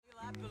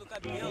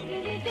cabelo.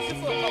 Se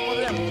for, qual o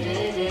problema?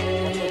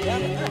 Tá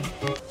problema, né?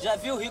 Já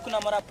viu rico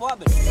namorar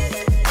pobre?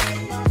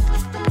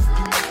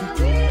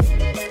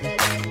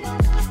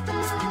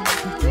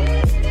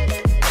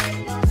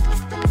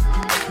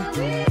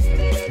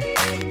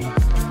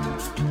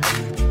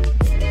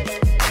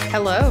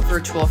 Hello,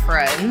 virtual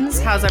friends.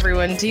 How's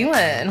everyone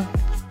doing?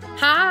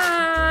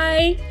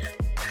 Hi.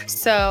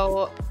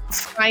 So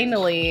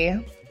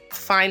finally,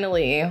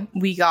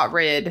 we got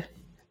rid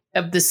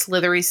of the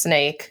slithery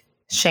snake,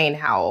 Shane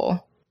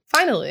Howell.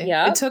 Finally.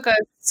 Yeah. It took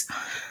us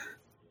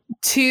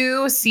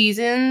 2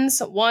 seasons,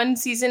 1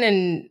 season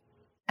and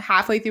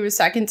halfway through a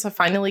second to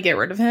finally get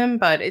rid of him,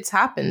 but it's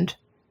happened.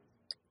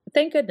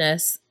 Thank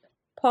goodness.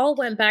 Paul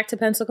went back to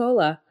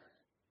Pensacola.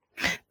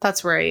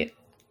 That's right.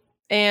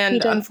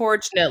 And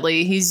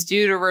unfortunately, he's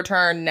due to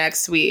return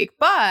next week,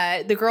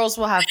 but the girls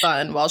will have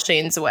fun while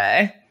Shane's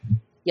away.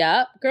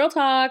 Yep. Girl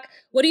talk.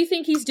 What do you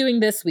think he's doing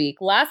this week?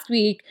 Last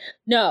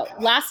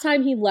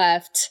time he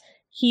left,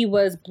 he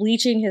was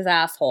bleaching his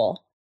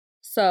asshole.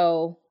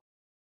 So,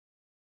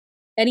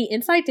 any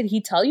insight? Did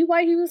he tell you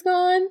why he was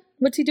gone?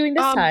 What's he doing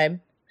this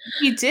time?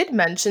 He did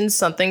mention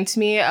something to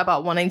me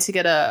about wanting to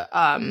get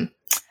a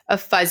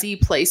fuzzy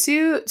play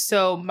suit.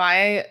 So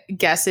my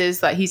guess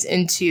is that he's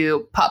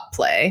into pup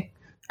play.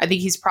 I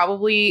think he's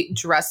probably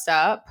dressed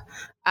up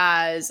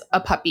as a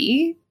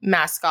puppy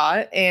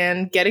mascot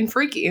and getting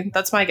freaky.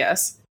 That's my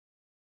guess.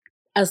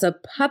 As a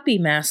puppy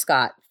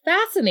mascot.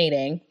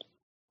 Fascinating.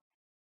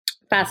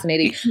 I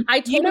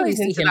totally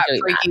see him doing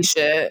freaky that.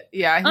 Shit.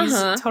 Yeah,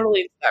 he's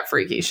totally into that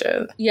freaky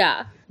shit.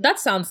 Yeah, that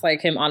sounds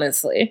like him,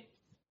 honestly.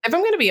 If I'm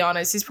going to be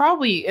honest, he's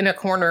probably in a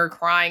corner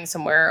crying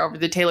somewhere over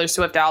the Taylor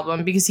Swift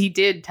album because he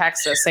did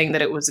text us saying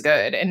that it was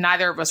good and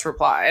neither of us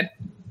replied.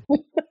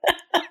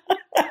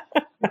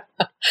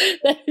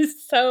 That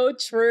is so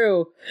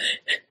true.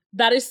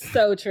 That is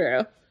so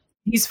true.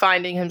 He's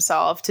finding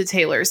himself to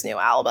Taylor's new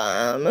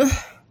album.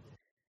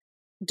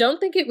 Don't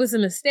think it was a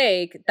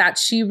mistake that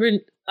she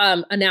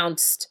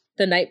announced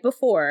the night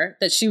before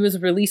that she was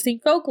releasing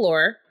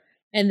Folklore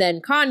and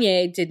then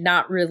Kanye did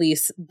not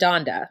release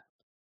Donda.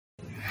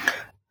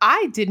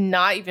 I did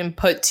not even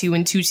put 2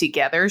 and 2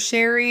 together,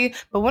 Sherry.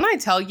 But when I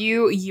tell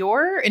you,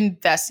 your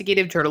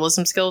investigative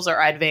journalism skills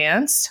are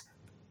advanced.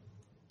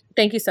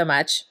 Thank you so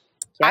much.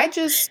 Yep.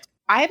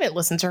 I haven't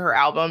listened to her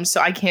album,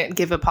 so I can't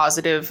give a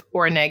positive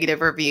or a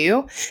negative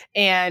review.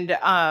 And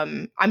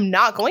I'm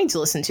not going to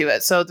listen to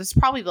it. So this is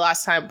probably the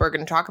last time we're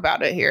going to talk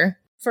about it here.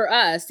 For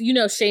us,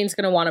 Shane's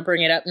going to want to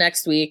bring it up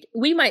next week.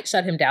 We might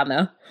shut him down,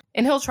 though.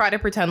 And he'll try to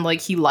pretend like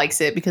he likes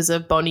it because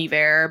of Bon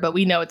Iver, but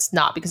we know it's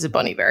not because of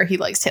Bon Iver. He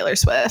likes Taylor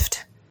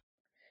Swift.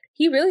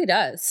 He really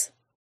does.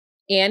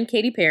 And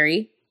Katy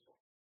Perry.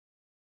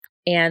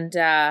 And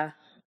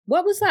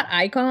what was that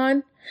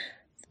icon?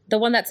 The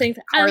one that sings,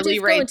 Carly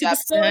I'm Rae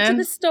just going to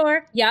the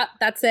store. Yep,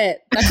 that's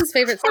it. That's his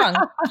favorite song.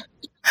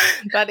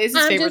 That is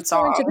his favorite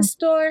song. I'm just going to the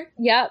store.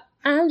 Yep.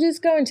 I'm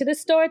just going to the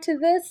store,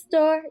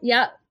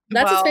 Yep.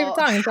 That's his favorite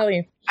song, I'm telling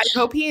you. I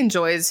hope he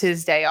enjoys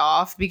his day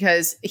off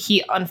because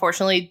he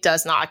unfortunately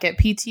does not get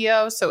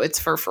PTO, so it's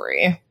for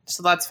free.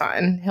 So that's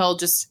fine. He'll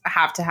just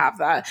have to have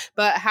that.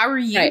 But how are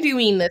you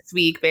doing this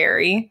week,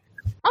 Barry?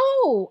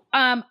 Oh,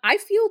 I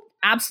feel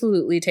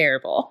absolutely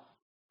terrible.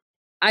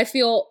 I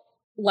feel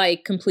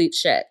like complete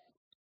shit.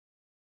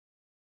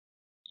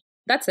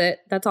 That's it.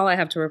 That's all I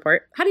have to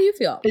report. How do you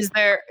feel? Is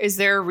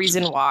there a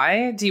reason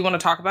why? Do you want to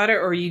talk about it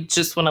or you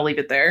just want to leave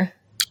it there?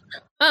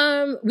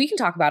 We can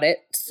talk about it.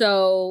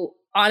 So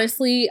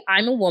honestly,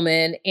 I'm a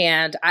woman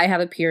and I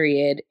have a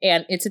period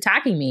and it's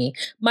attacking me.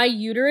 My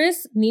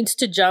uterus needs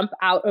to jump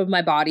out of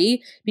my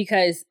body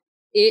because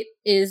it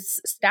is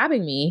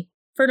stabbing me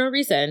for no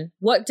reason.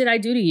 What did I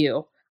do to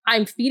you?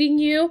 I'm feeding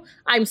you.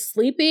 I'm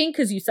sleeping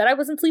because you said I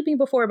wasn't sleeping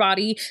before,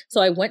 body. So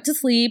I went to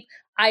sleep.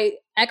 I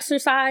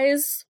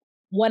exercise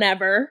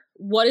whenever.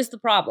 What is the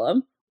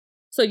problem?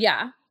 So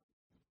yeah.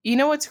 You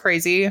know what's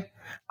crazy?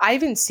 I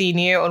haven't seen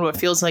you in what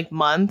feels like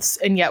months,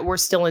 and yet we're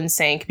still in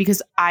sync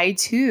because I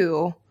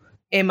too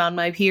am on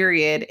my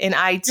period, and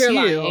I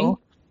too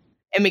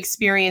am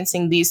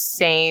experiencing these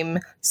same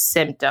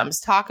symptoms.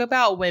 Talk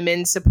about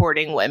women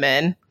supporting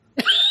women.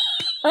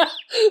 Talk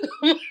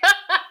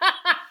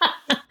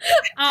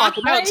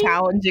about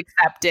challenge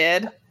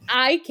accepted.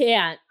 I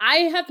can't. I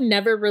have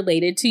never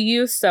related to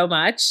you so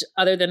much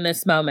other than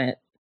this moment.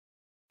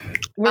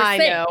 I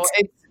know.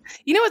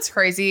 You know what's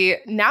crazy?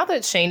 Now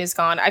that Shane is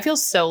gone, I feel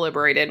so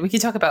liberated. We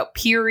could talk about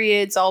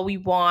periods all we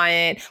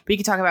want. We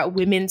could talk about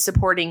women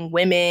supporting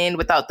women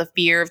without the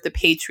fear of the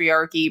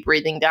patriarchy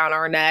breathing down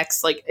our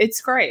necks. Like,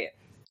 it's great.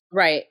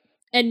 Right.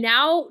 And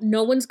now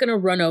no one's going to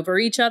run over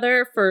each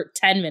other for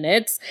 10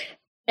 minutes.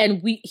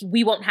 And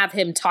we won't have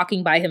him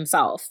talking by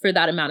himself for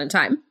that amount of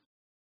time.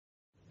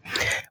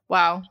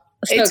 Wow.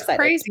 So it's excited.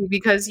 Crazy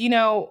because,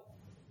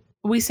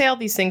 we say all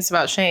these things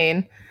about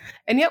Shane,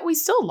 and yet we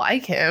still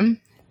like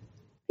him.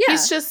 Yeah.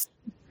 He's just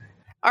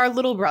our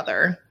little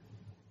brother.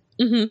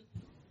 Mm-hmm.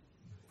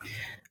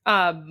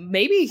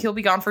 Maybe he'll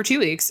be gone for 2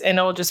 weeks and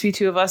it'll just be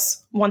 2 of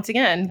us once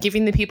again,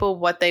 giving the people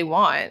what they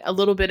want. A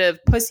little bit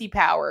of pussy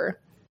power.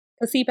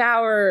 Pussy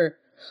power.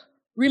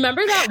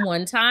 Remember that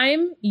one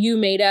time you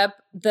made up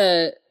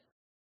the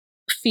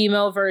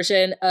female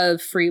version of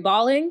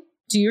freeballing?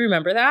 Do you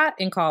remember that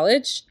in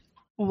college?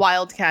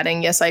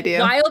 Wildcatting, yes, I do.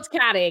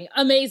 Wildcatting,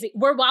 amazing.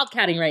 We're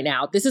wildcatting right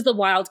now. This is the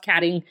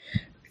wildcatting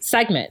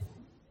segment.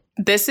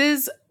 This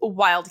is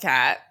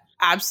Wildcat,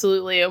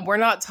 absolutely. And we're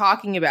not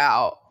talking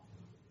about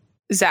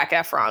Zac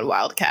Efron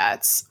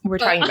Wildcats. We're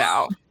talking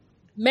about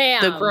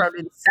the grown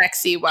and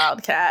sexy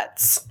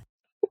Wildcats.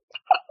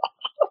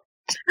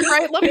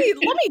 Right, let me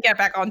get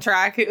back on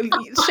track.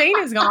 Shane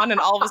is gone, and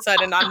all of a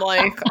sudden I'm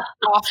like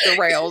off the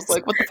rails.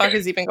 Like, what the fuck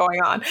is even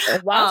going on?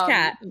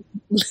 Wildcat.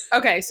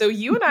 Okay, so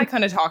you and I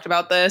kind of talked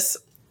about this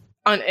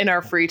in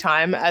our free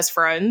time as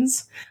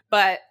friends,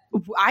 but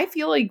I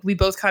feel like we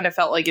both kind of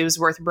felt like it was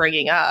worth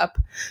bringing up.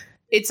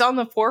 It's on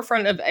the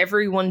forefront of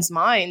everyone's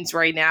minds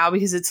right now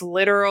because it's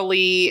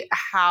literally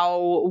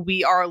how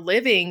we are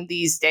living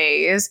these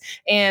days.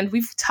 And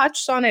we've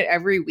touched on it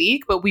every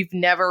week, but we've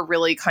never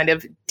really kind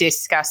of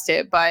discussed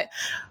it. But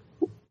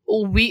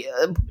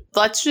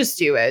let's just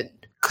do it.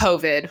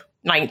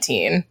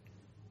 COVID-19.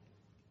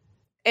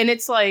 And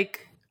it's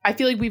like, I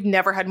feel like we've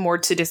never had more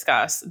to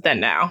discuss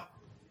than now.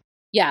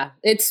 Yeah,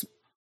 it's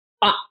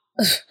the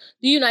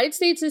United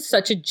States is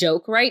such a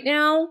joke right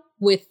now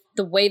with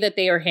the way that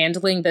they are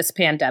handling this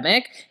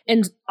pandemic.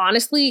 And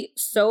honestly,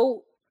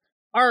 so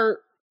are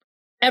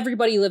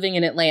everybody living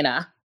in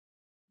Atlanta.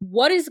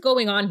 What is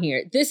going on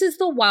here? This is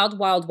the wild,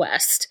 wild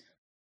west.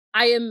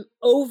 I am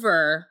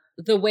over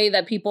the way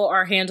that people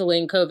are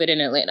handling COVID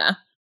in Atlanta.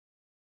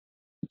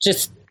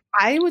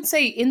 I would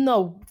say in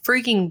the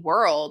freaking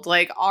world,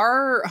 like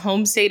our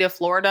home state of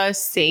Florida,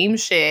 same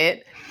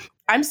shit.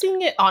 I'm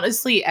seeing it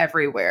honestly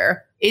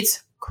everywhere.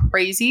 It's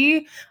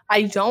crazy.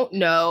 I don't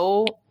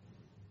know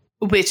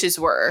which is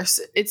worse.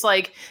 It's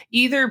like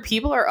either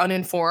people are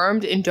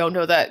uninformed and don't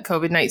know that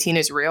COVID-19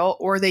 is real,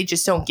 or they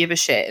just don't give a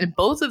shit. And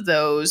both of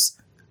those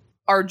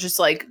are just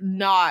like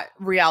not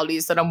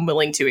realities that I'm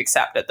willing to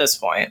accept at this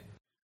point.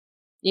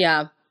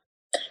 Yeah.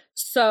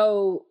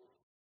 So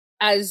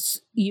as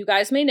you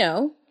guys may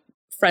know,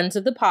 friends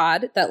of the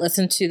pod that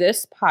listen to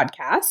this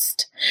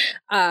podcast,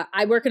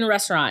 I work in a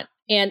restaurant,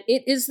 and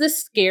it is the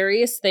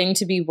scariest thing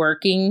to be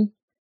working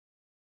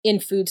in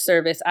food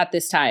service at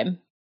this time.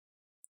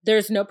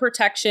 There's no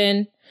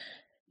protection.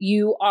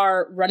 You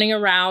are running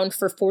around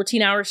for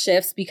 14-hour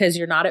shifts because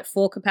you're not at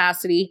full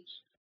capacity.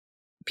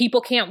 People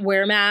can't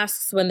wear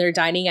masks when they're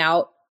dining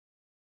out.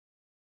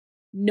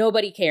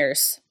 Nobody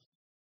cares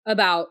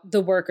about the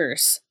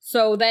workers.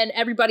 So then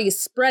everybody's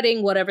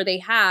spreading whatever they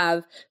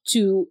have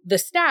to the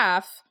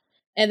staff,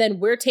 and then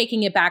we're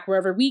taking it back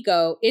wherever we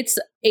go. It's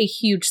a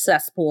huge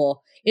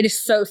cesspool. It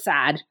is so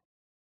sad.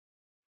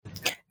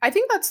 I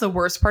think that's the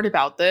worst part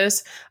about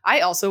this.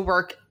 I also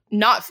work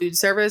not food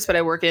service, but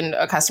I work in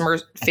a customer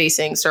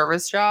facing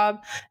service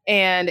job.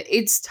 And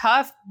it's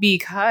tough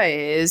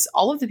because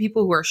all of the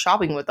people who are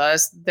shopping with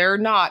us, they're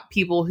not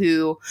people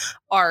who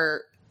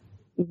are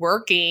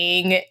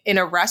working in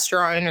a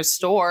restaurant, in a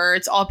store.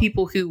 It's all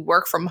people who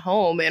work from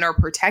home and are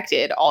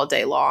protected all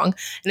day long.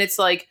 And it's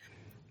like,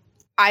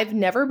 I've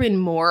never been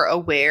more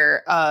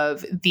aware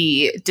of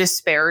the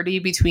disparity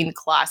between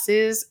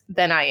classes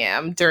than I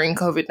am during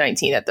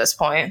COVID-19 at this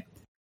point.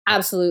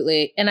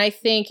 Absolutely. And I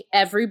think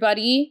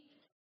everybody,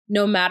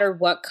 no matter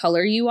what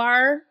color you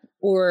are,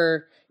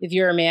 or if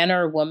you're a man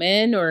or a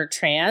woman or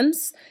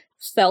trans,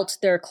 felt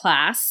their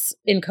class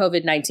in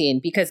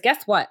COVID-19. Because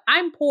guess what?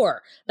 I'm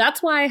poor.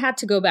 That's why I had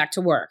to go back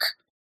to work.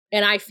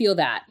 And I feel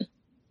that.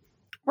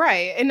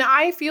 Right. And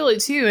I feel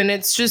it too. And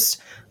it's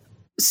just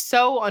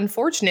so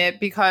unfortunate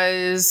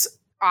because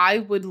I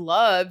would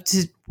love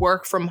to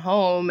work from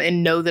home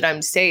and know that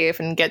I'm safe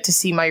and get to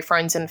see my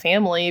friends and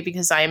family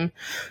because I'm,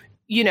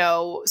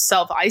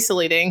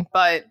 self-isolating,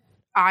 but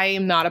I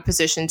am not in a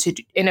position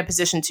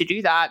to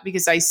do that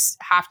because I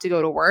have to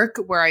go to work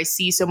where I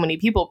see so many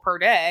people per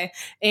day.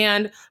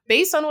 And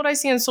based on what I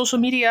see on social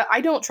media, I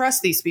don't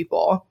trust these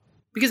people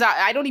because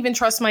I don't even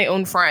trust my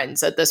own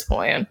friends at this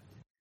point.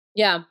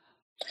 Yeah.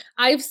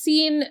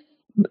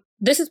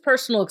 This is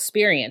personal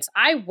experience.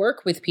 I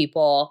work with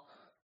people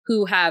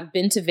who have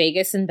been to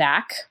Vegas and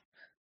back.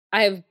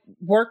 I have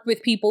worked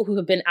with people who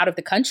have been out of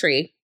the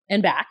country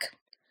and back.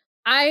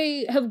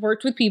 I have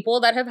worked with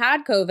people that have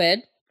had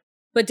COVID,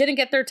 but didn't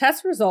get their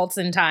test results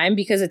in time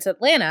because it's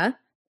Atlanta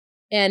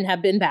and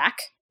have been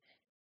back.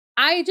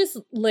 I just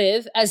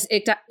live as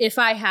if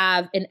I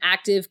have an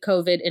active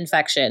COVID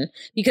infection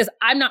because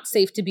I'm not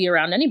safe to be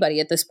around anybody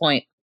at this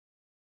point.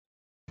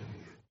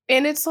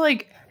 And it's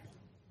like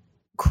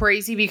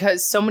crazy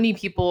because so many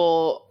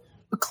people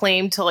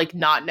claim to like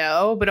not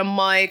know, but I'm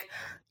like,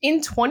 in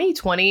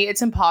 2020,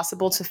 it's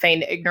impossible to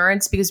feign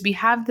ignorance because we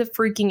have the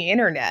freaking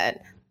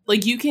internet.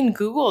 Like, you can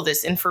Google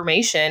this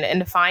information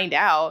and find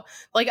out.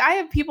 Like, I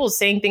have people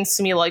saying things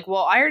to me like,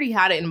 well, I already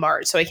had it in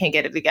March, so I can't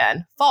get it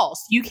again.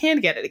 False. You can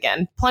get it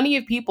again. Plenty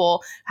of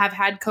people have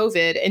had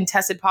COVID and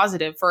tested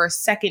positive for a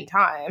second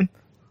time.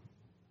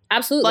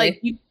 Absolutely.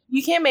 Like,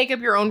 you can't make up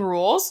your own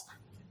rules.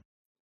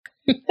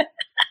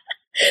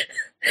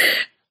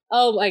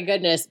 Oh my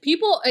goodness.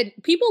 People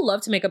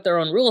love to make up their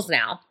own rules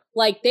now.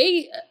 Like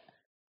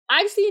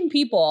I've seen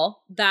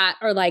people that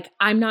are like,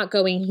 I'm not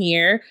going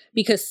here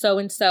because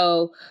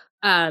so-and-so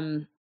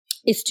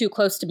is too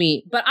close to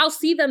me, but I'll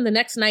see them the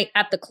next night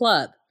at the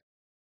club.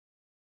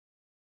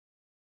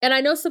 And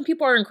I know some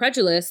people are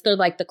incredulous. They're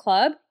like, the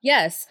club?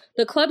 Yes.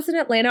 The clubs in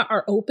Atlanta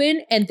are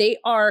open and they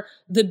are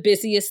the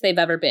busiest they've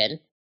ever been.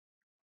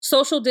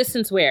 Social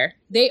distance wear.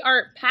 They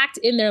are packed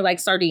in there like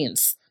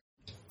sardines.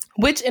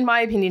 Which, in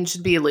my opinion,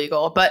 should be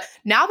illegal. But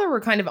now that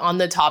we're kind of on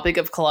the topic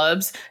of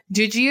clubs,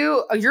 are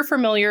you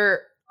familiar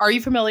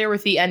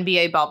with the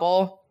NBA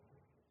bubble?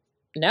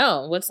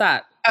 No, what's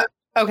that?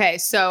 Okay,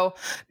 so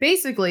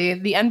basically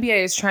the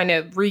NBA is trying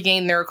to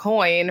regain their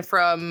coin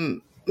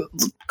from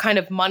kind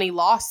of money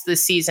lost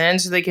this season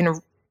so they can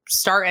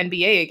start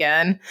NBA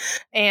again.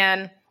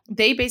 And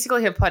they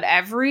basically have put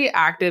every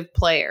active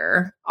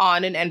player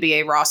on an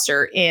NBA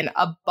roster in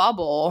a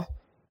bubble,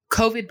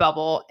 COVID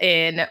bubble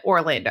in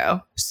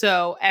Orlando.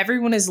 So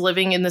everyone is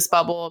living in this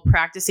bubble,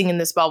 practicing in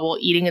this bubble,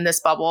 eating in this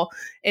bubble.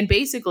 And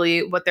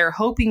basically what they're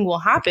hoping will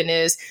happen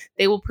is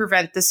they will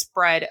prevent the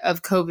spread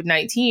of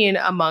COVID-19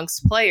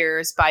 amongst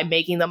players by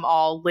making them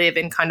all live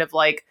in kind of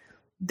like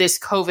this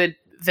COVID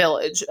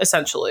village,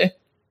 essentially.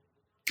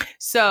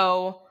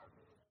 So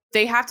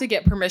they have to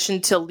get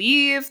permission to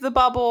leave the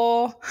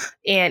bubble.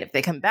 And if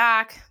they come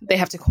back, they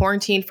have to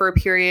quarantine for a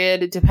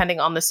period, depending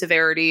on the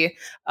severity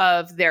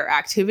of their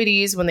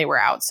activities when they were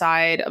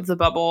outside of the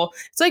bubble.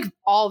 It's like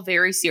all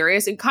very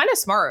serious and kind of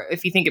smart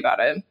if you think about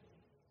it.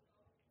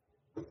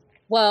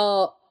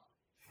 Well,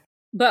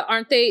 but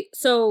aren't they?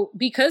 So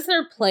because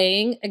they're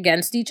playing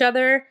against each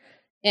other,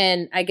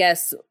 and I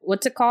guess,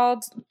 what's it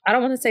called? I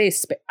don't want to say,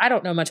 I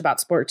don't know much about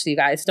sports, you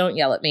guys. Don't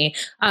yell at me.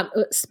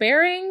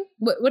 Sparring?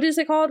 What is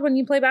it called when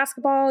you play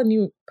basketball and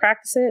you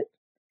practice it?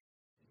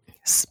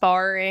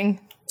 Sparring?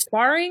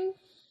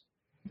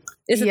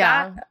 Is it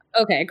that?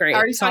 Okay, great.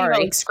 Are you talking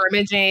about like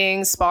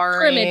scrimmaging, sparring?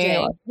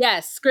 Scrimmaging.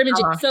 Yes,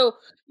 scrimmaging. Uh-huh. So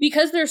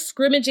because they're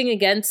scrimmaging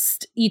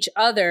against each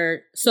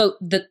other, so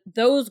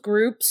those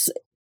groups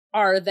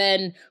are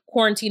then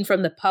quarantined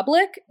from the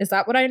public? Is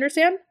that what I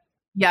understand?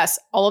 Yes,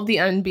 all of the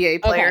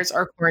NBA players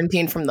are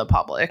quarantined from the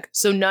public.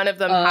 So none of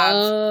them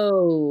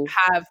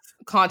have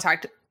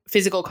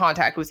physical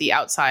contact with the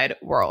outside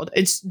world.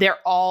 They're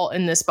all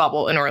in this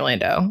bubble in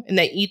Orlando. And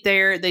they eat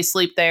there, they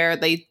sleep there,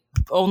 they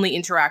only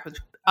interact with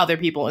other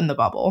people in the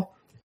bubble.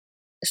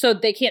 So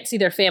they can't see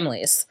their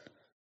families?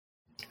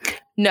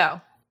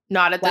 No,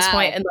 not at this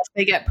point, unless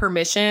they get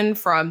permission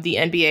from the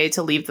NBA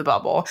to leave the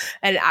bubble.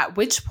 And at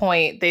which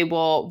point they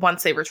will,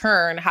 once they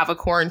return, have a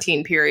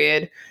quarantine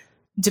period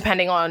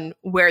depending on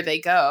where they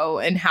go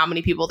and how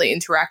many people they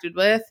interacted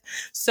with.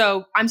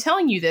 So I'm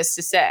telling you this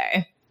to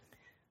say,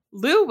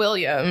 Lou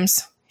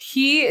Williams,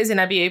 he is an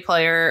NBA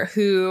player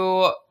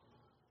who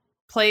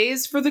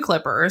plays for the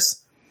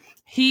Clippers.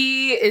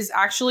 He is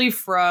actually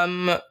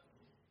from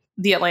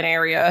the Atlanta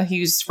area.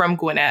 He's from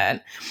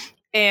Gwinnett.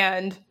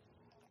 And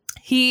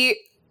he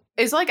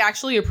is like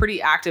actually a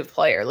pretty active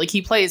player. Like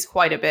he plays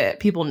quite a bit.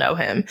 People know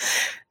him.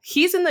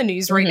 He's in the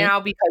news right now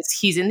because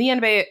he's in the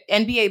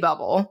NBA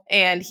bubble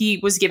and he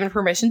was given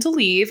permission to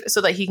leave so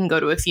that he can go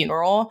to a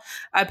funeral.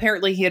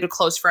 Apparently, he had a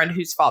close friend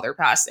whose father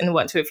passed and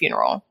went to a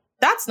funeral.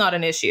 That's not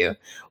an issue.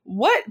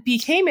 What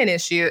became an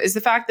issue is the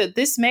fact that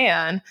this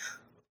man,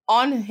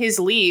 on his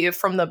leave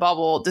from the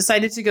bubble,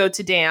 decided to go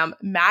to damn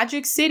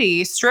Magic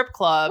City strip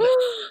club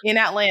in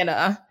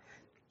Atlanta.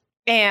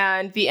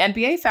 And the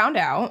NBA found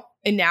out.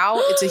 And now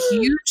it's a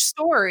huge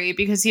story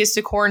because he has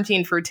to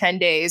quarantine for 10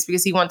 days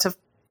because he went to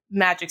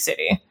Magic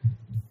City.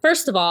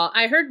 First of all,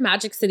 I heard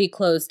Magic City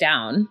closed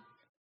down.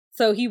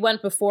 So he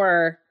went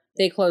before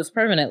they closed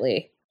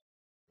permanently.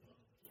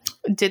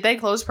 Did they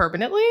close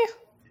permanently?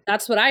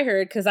 That's what I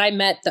heard because I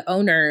met the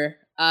owner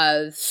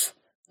of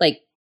like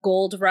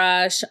Gold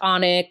Rush,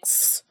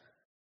 Onyx.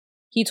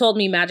 He told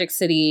me Magic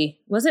City.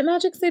 Was it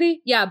Magic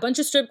City? Yeah, a bunch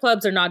of strip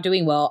clubs are not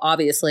doing well,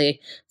 obviously.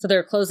 So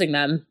they're closing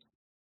them.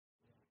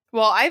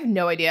 Well, I have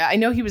no idea. I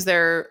know he was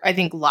there, I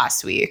think,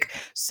 last week.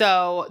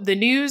 So the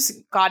news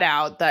got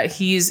out that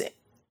he's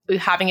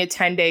having a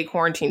 10-day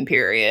quarantine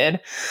period,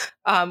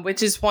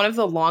 which is one of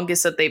the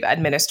longest that they've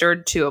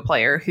administered to a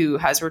player who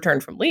has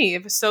returned from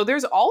leave. So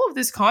there's all of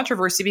this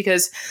controversy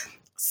because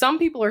some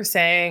people are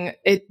saying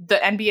the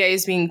NBA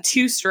is being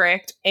too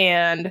strict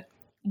and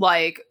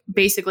like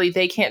basically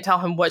they can't tell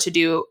him what to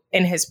do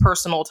in his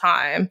personal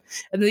time.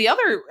 And the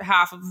other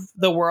half of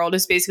the world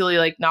is basically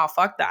like, nah,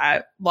 fuck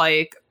that.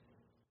 Like,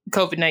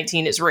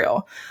 COVID-19 is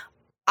real.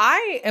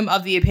 I am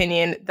of the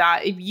opinion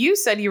that if you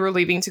said you were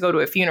leaving to go to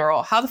a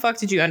funeral, how the fuck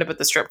did you end up at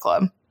the strip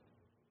club?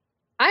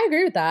 I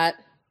agree with that.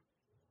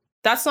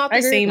 That's not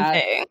the same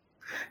thing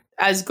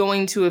as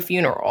going to a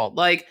funeral.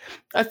 Like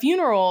a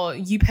funeral,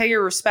 you pay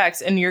your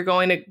respects and you're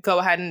going to go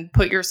ahead and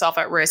put yourself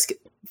at risk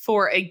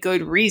for a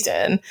good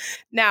reason.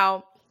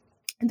 Now,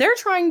 they're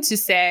trying to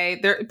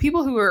say,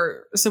 people who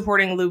are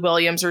supporting Lou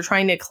Williams are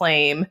trying to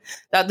claim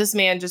that this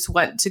man just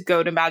went to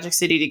go to Magic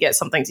City to get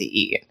something to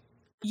eat.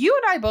 you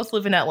and I both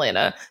live in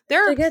Atlanta.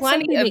 There To are get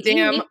plenty something of to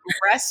damn eat.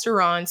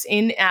 restaurants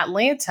in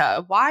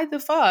Atlanta. Why the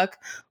fuck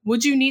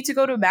would you need to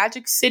go to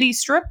Magic City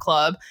Strip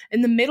Club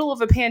in the middle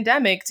of a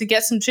pandemic to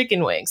get some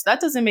chicken wings? That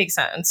doesn't make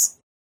sense.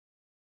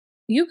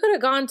 You could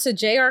have gone to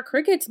JR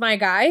Crickets, my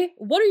guy.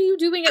 What are you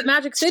doing at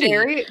Magic City?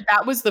 Sherry,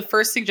 that was the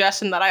first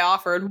suggestion that I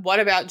offered. What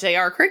about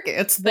JR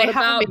Crickets? They What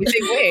have about-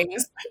 amazing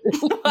wings.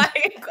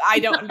 Like, I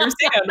don't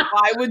understand.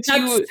 Why would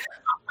you?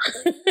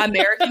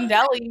 American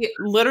Deli,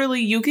 literally,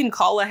 you can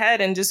call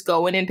ahead and just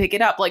go in and pick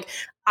it up. Like,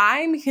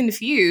 I'm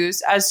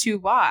confused as to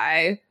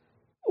why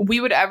we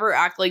would ever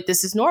act like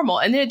this is normal.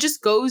 And it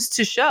just goes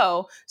to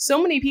show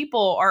so many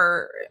people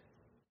are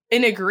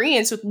in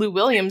agreement with Lou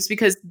Williams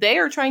because they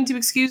are trying to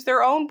excuse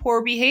their own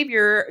poor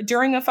behavior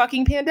during a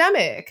fucking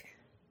pandemic.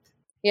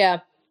 Yeah.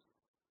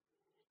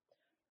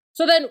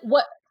 So then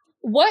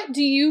what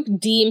do you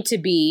deem to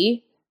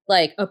be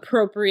like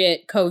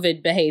appropriate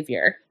COVID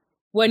behavior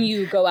when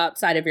you go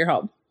outside of your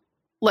home?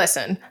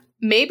 Listen,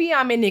 maybe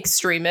I'm an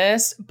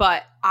extremist,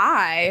 but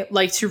I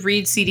like to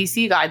read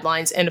CDC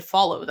guidelines and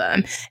follow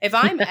them. If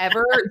I'm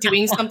ever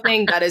doing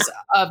something that is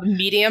of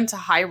medium to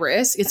high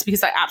risk, it's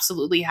because I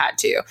absolutely had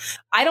to.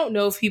 I don't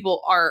know if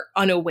people are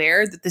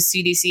unaware that the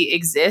CDC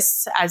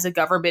exists as a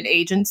government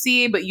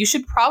agency, but you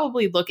should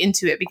probably look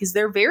into it because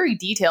they're very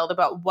detailed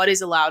about what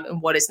is allowed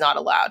and what is not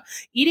allowed.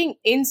 Eating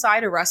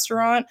inside a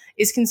restaurant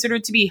is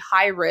considered to be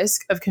high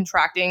risk of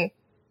contracting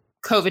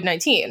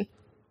COVID-19.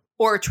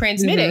 Or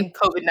transmitting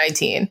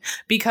COVID-19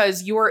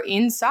 because you're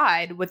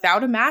inside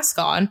without a mask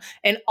on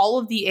and all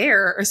of the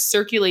air is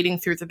circulating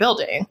through the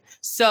building.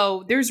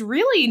 So there's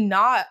really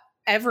not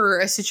ever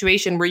a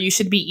situation where you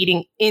should be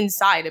eating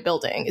inside a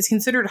building. It's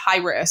considered high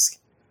risk.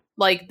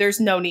 Like,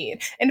 there's no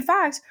need. In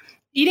fact,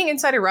 eating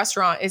inside a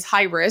restaurant is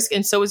high risk,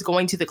 and so is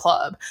going to the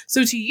club.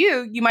 So to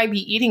you, you might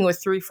be eating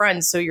with 3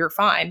 friends, so you're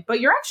fine.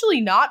 But you're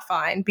actually not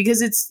fine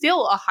because it's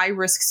still a high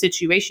risk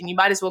situation. You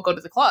might as well go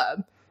to the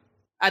club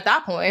at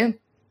that point.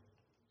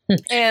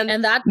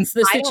 And that's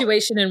the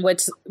situation in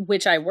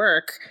which I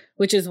work,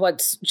 which is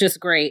what's just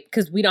great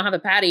because we don't have a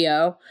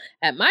patio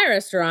at my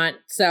restaurant.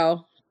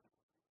 So,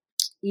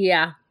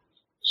 yeah.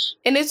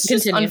 And it's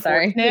just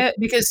unfortunate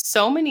because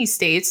so many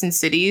states and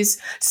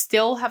cities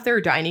still have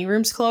their dining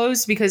rooms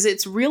closed because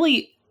it's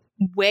really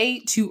way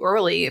too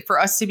early for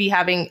us to be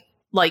having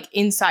like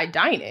inside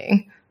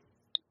dining.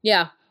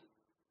 Yeah.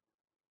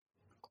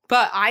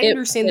 But I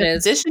understand the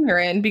position you're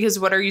in because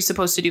what are you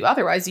supposed to do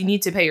otherwise? You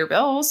need to pay your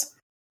bills.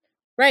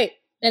 Right.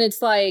 And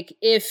it's like,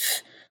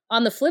 if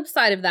on the flip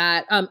side of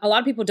that, a lot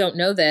of people don't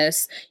know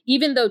this,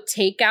 even though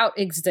takeout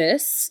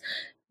exists,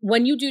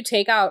 when you do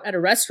takeout at a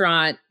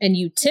restaurant and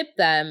you tip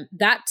them,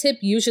 that tip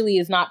usually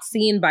is not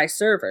seen by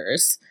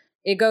servers.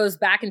 It goes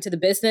back into the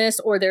business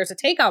or there's a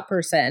takeout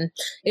person.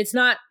 It's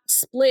not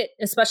split,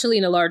 especially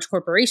in a large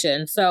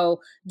corporation.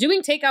 So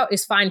doing takeout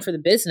is fine for the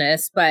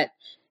business, but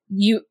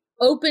you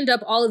opened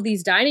up all of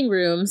these dining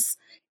rooms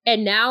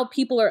and now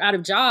people are out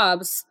of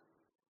jobs.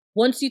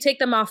 Once you take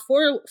them off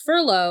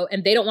furlough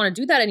and they don't want to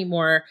do that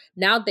anymore,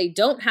 now they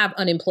don't have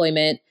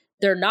unemployment.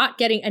 They're not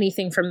getting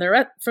anything from their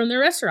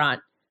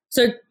restaurant.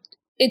 So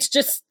it's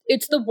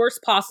the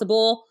worst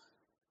possible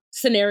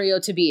scenario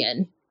to be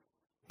in.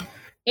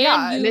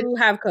 And you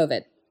have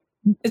COVID.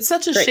 It's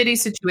such a shitty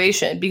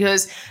situation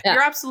because you're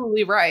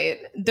absolutely right.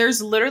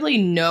 There's literally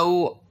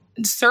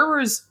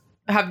servers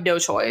have no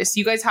choice.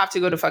 You guys have to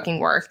go to fucking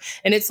work.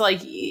 And it's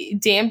like,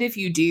 damned if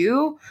you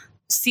do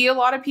see a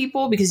lot of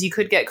people because you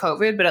could get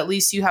COVID, but at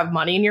least you have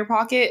money in your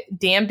pocket.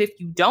 Damned if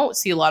you don't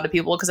see a lot of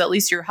people because at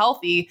least you're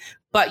healthy,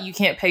 but you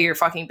can't pay your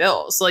fucking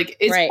bills. Like,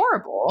 it's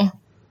horrible.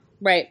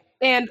 Right.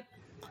 And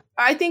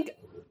I think,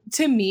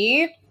 to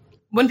me,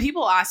 when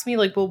people ask me,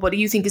 like, well, what do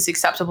you think is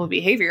acceptable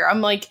behavior? I'm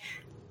like,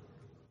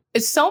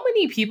 so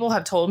many people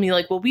have told me,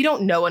 like, well, we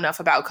don't know enough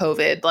about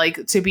COVID,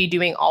 like, to be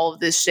doing all of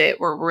this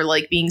shit where we're,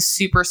 like, being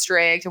super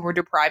strict and we're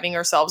depriving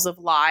ourselves of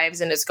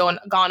lives and it's gone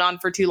on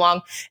for too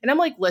long. And I'm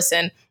like,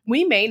 listen,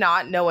 we may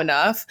not know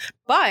enough,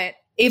 but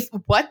if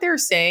what they're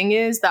saying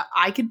is that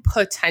I could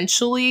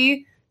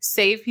potentially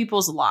save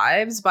people's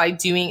lives by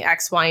doing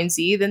X, Y, and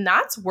Z, then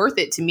that's worth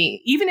it to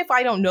me. Even if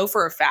I don't know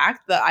for a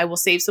fact that I will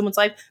save someone's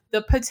life,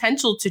 the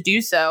potential to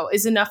do so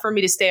is enough for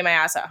me to stay my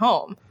ass at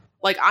home.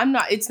 Like,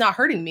 it's not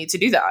hurting me to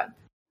do that.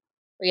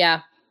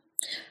 Yeah.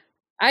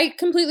 I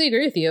completely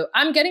agree with you.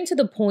 I'm getting to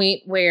the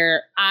point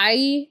where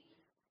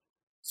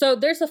so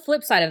there's a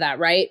flip side of that,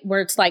 right? Where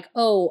it's like,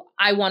 oh,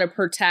 I want to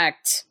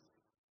protect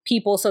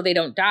people so they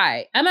don't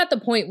die. I'm at the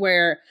point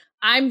where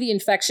I'm the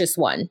infectious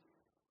one.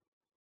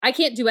 I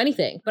can't do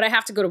anything, but I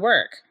have to go to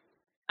work.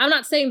 I'm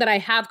not saying that I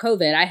have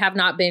COVID. I have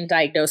not been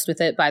diagnosed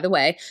with it, by the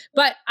way,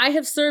 but I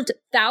have served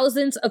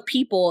thousands of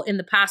people in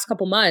the past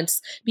couple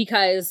months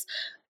because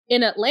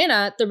in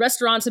Atlanta, the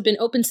restaurants have been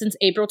open since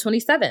April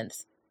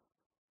 27th.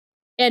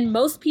 And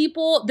most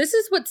people, this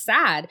is what's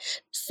sad.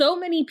 So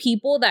many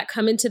people that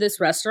come into this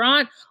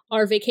restaurant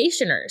are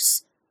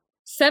vacationers.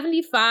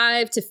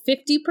 75 to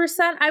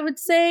 50%, I would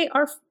say,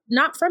 are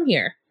not from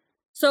here.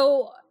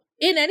 So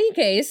in any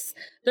case,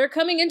 they're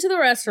coming into the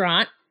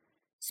restaurant,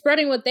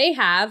 spreading what they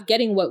have,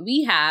 getting what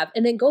we have,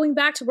 and then going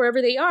back to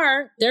wherever they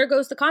are. There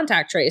goes the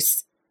contact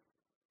trace.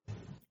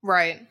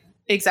 Right.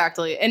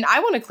 Exactly. And I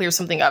want to clear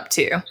something up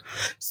too.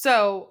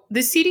 So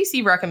the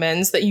CDC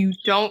recommends that you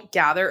don't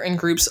gather in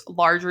groups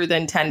larger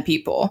than 10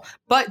 people.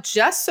 But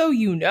just so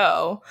you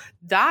know,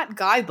 that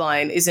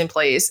guideline is in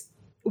place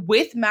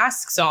with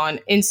masks on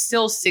and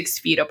still 6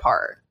 feet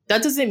apart.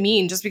 That doesn't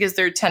mean just because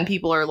there are 10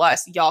 people or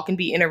less, y'all can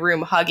be in a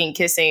room hugging,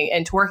 kissing,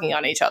 and twerking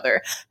on each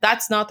other.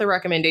 That's not the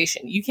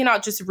recommendation. You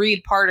cannot just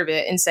read part of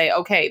it and say,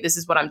 okay, this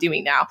is what I'm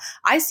doing now.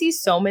 I see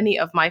so many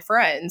of my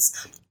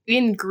friends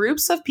in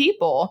groups of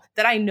people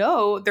that I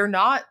know they're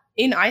not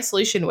in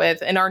isolation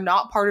with and are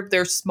not part of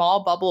their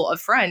small bubble of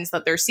friends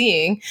that they're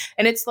seeing.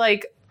 And it's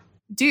like,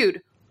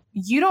 dude,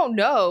 you don't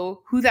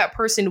know who that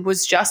person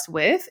was just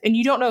with, and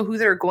you don't know who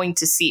they're going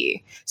to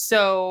see.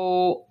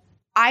 So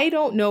I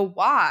don't know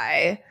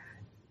why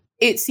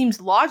it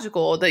seems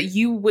logical that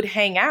you would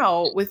hang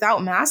out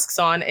without masks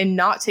on and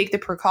not take the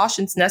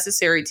precautions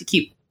necessary to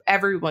keep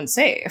everyone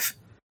safe.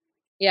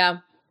 Yeah.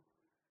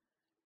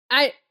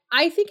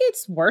 I think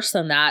it's worse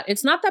than that.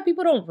 It's not that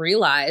people don't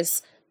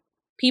realize.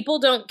 People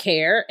don't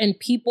care, and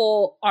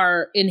people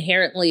are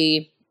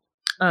inherently,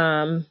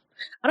 I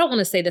don't want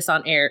to say this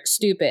on air,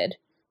 stupid.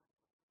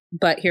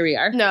 But here we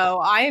are.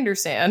 No, I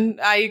understand.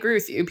 I agree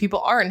with you.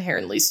 People are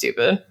inherently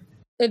stupid.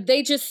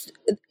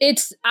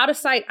 It's out of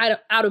sight,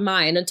 out of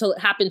mind until it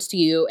happens to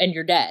you and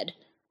you're dead.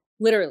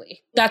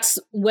 Literally. That's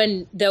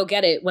when they'll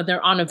get it, when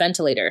they're on a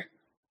ventilator.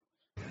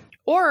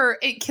 Or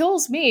it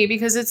kills me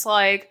because it's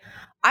like,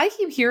 I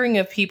keep hearing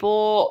of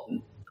people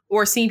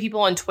or seeing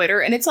people on Twitter,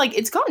 and it's like,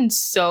 it's gotten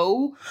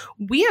so,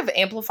 we have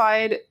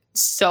amplified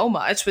so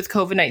much with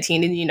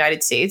COVID-19 in the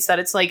United States that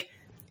it's like,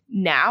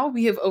 now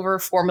we have over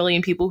 4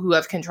 million people who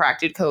have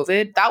contracted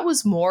COVID. That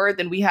was more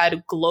than we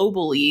had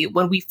globally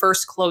when we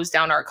first closed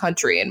down our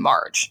country in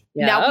March.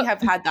 Yep. Now we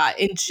have had that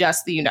in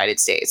just the United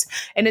States.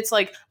 And it's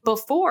like,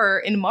 before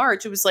in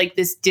March, it was like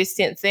this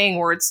distant thing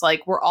where it's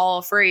like, we're all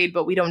afraid,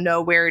 but we don't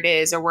know where it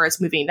is or where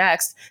it's moving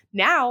next.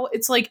 Now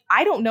it's like,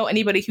 I don't know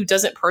anybody who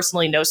doesn't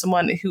personally know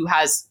someone who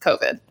has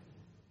COVID.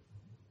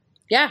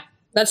 Yeah,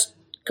 that's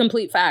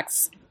complete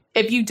facts.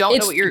 If you don't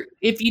know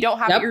if you don't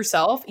have it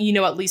yourself, you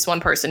know at least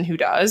one person who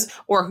does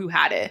or who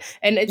had it.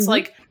 And it's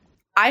like,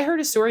 I heard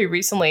a story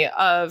recently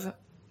of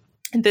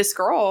this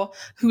girl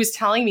who was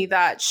telling me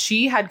that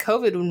she had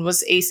COVID and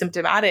was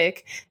asymptomatic,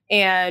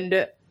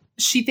 and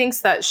she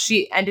thinks that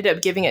she ended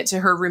up giving it to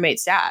her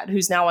roommate's dad,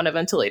 who's now on a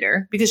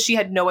ventilator, because she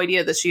had no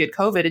idea that she had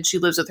COVID, and she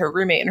lives with her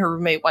roommate, and her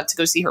roommate went to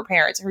go see her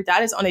parents. Her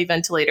dad is on a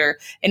ventilator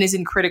and is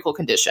in critical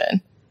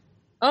condition.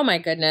 Oh my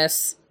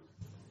goodness.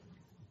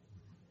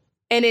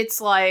 And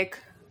it's like,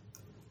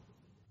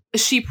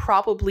 she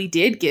probably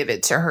did give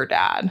it to her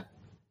dad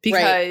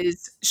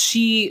because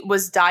she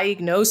was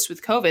diagnosed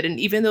with COVID. And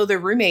even though the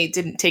roommate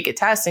didn't take a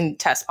test and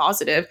test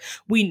positive,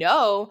 we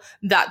know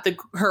that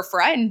her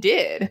friend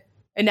did.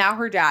 And now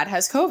her dad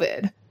has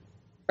COVID.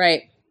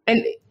 Right.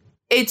 And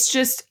it's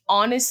just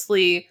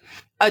honestly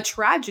a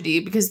tragedy,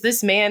 because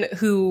this man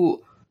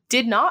who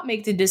did not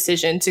make the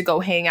decision to go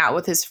hang out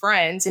with his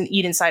friends and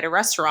eat inside a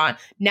restaurant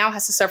now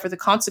has to suffer the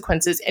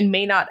consequences and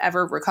may not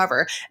ever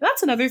recover. And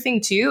that's another thing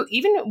too.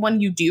 Even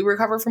when you do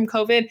recover from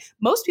COVID,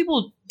 most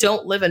people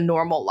don't live a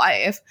normal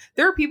life.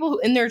 There are people who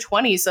in their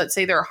 20s that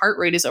say their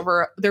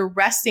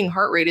resting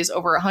heart rate is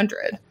over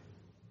 100.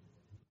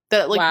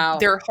 That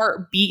their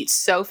heart beats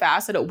so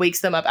fast that it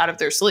wakes them up out of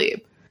their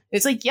sleep.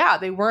 It's like, yeah,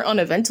 they weren't on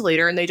a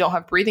ventilator and they don't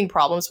have breathing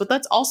problems, but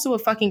that's also a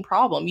fucking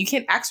problem. You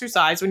can't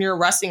exercise when your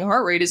resting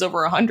heart rate is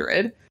over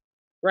 100.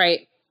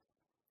 Right.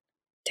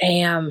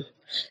 Damn.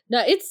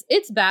 No,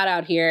 it's bad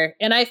out here.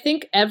 And I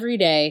think every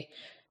day,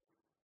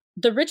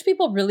 the rich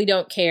people really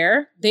don't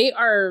care. They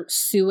are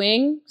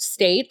suing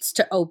states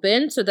to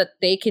open so that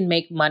they can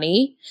make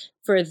money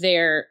for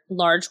their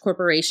large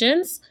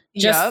corporations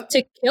just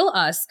to kill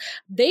us.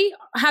 They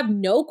have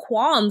no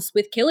qualms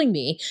with killing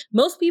me.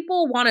 Most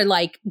people want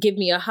to give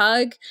me a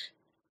hug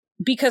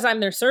because I'm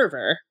their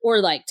server,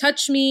 or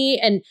touch me.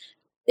 And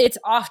it's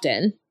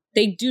often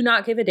they do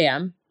not give a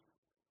damn,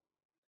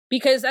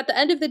 because at the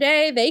end of the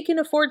day, they can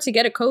afford to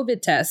get a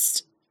COVID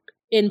test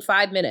in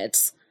 5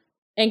 minutes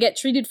and get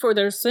treated for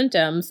their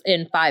symptoms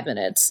in 5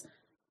 minutes.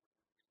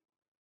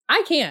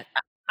 I can't.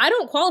 I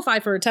don't qualify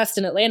for a test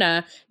in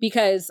Atlanta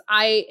because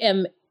I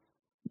am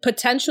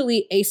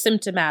potentially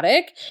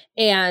asymptomatic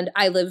and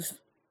I live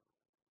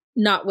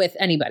not with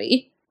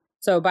anybody,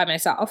 so by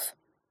myself,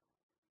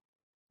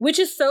 which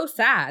is so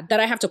sad that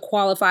I have to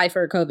qualify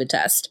for a COVID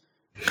test.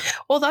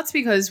 Well, that's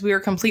because we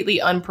are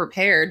completely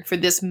unprepared for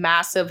this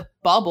massive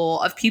bubble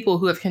of people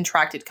who have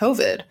contracted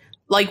COVID.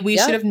 We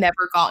should have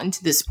never gotten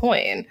to this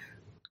point.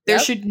 There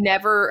should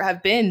never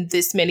have been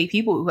this many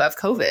people who have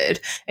COVID,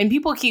 and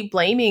people keep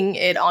blaming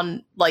it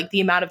on the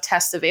amount of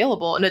tests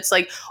available. And it's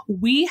like,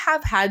 we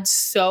have had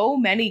so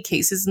many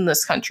cases in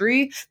this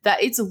country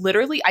that it's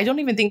literally, I don't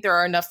even think there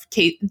are enough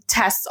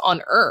tests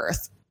on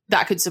Earth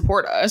that could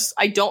support us.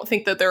 I don't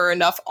think that there are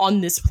enough on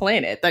this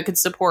planet that could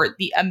support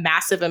a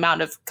massive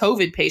amount of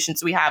COVID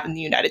patients we have in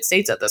the United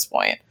States at this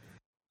point.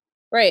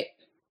 Right.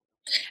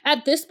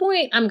 At this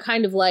point, I'm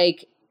kind of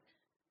like,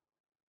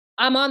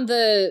 I'm on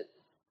the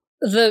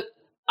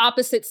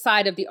opposite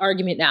side of the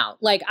argument now.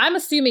 Like, I'm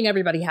assuming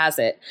everybody has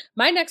it.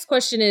 My next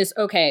question is,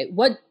 okay,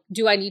 what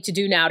do I need to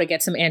do now to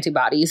get some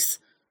antibodies?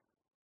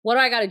 What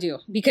do I got to do?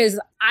 Because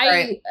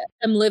I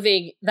am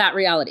living that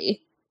reality.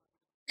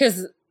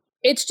 Because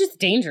it's just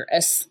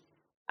dangerous.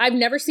 I've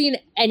never seen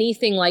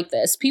anything like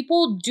this.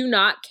 People do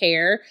not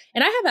care.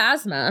 And I have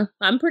asthma.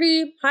 I'm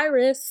pretty high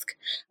risk.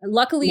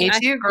 Luckily, Me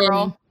too,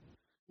 girl.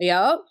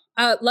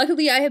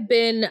 Luckily, I have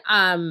been,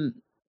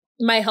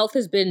 my health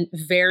has been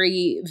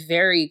very,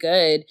 very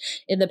good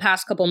in the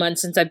past couple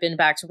months since I've been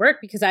back to work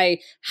because I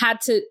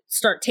had to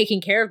start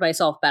taking care of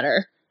myself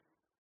better.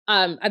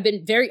 I've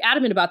been very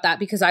adamant about that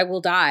because I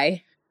will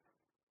die.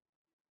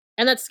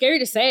 And that's scary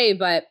to say,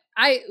 but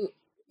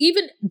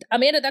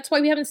Amanda, that's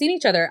why we haven't seen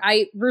each other.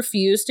 I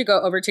refuse to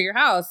go over to your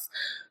house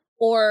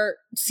or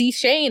see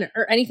Shane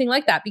or anything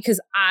like that because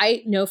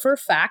I know for a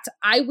fact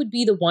I would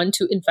be the one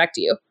to infect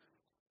you.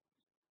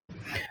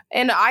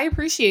 And I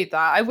appreciate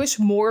that. I wish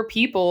more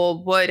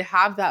people would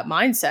have that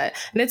mindset.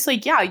 And it's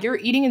like, yeah, you're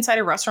eating inside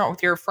a restaurant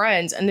with your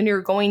friends and then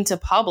you're going to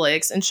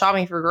Publix and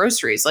shopping for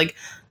groceries. Like,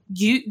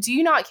 do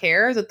you not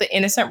care that the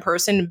innocent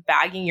person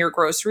bagging your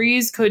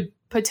groceries could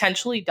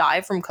potentially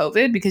die from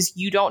COVID because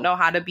you don't know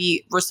how to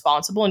be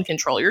responsible and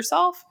control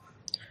yourself?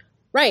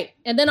 Right.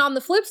 And then on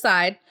the flip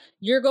side,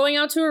 you're going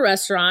out to a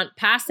restaurant,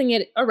 passing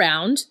it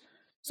around.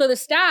 So the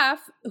staff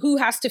who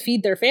has to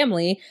feed their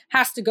family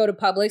has to go to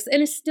Publix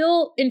and is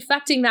still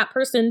infecting that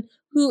person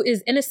who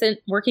is innocent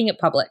working at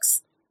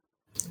Publix.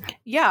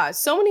 Yeah,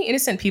 so many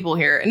innocent people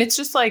here. And it's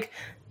just like,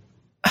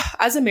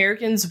 as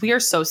Americans, we are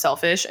so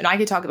selfish, and I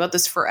could talk about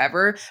this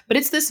forever, but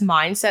it's this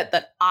mindset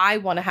that I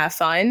want to have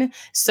fun.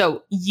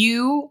 So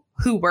you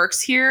who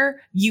works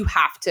here, you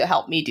have to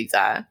help me do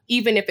that,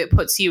 even if it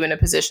puts you in a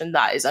position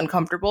that is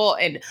uncomfortable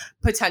and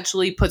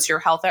potentially puts your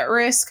health at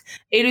risk.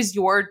 It is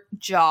your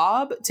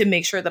job to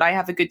make sure that I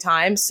have a good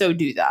time. So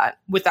do that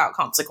without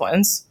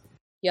consequence.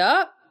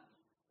 Yup.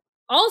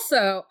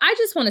 Also, I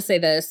just want to say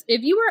this.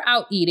 If you are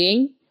out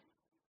eating,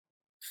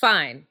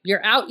 fine.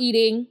 You're out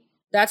eating.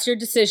 That's your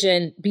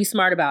decision. Be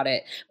smart about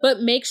it. But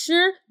make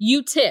sure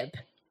you tip.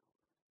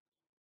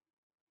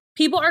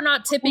 People are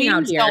not tipping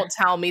out here. Don't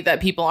tell me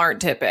that people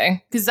aren't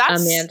tipping. Because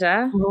that's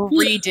Amanda,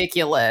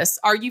 ridiculous.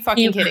 Are you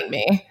fucking kidding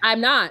me? I'm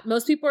not.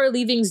 Most people are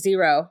leaving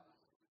zero.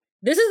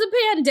 This is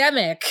a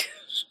pandemic.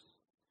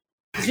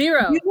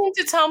 Zero. You need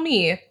to tell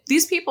me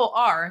these people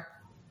are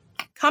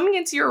coming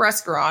into your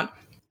restaurant,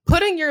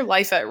 putting your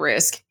life at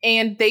risk,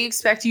 and they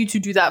expect you to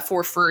do that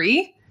for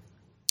free?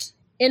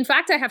 In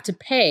fact, I have to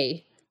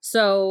pay.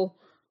 So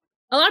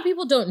a lot of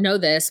people don't know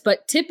this,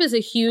 but tip is a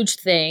huge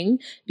thing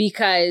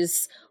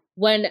because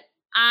when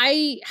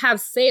I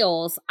have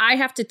sales, I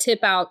have to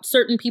tip out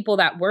certain people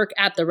that work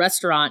at the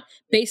restaurant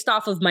based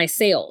off of my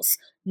sales,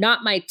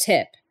 not my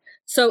tip.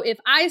 So if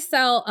I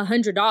sell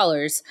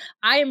 $100,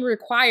 I am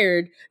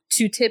required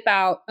to tip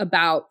out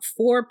about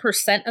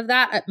 4% of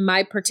that at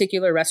my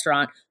particular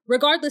restaurant,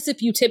 regardless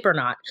if you tip or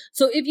not.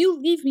 So if you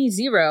leave me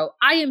zero,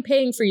 I am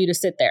paying for you to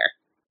sit there.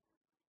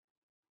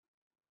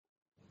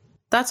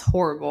 That's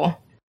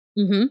horrible.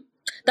 Mm-hmm.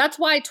 That's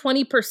why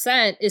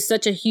 20% is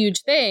such a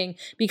huge thing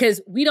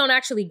because we don't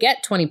actually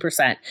get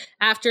 20%.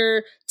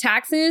 After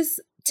taxes,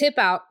 tip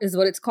out is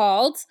what it's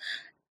called,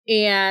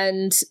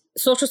 and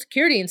Social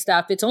Security and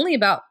stuff, it's only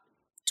about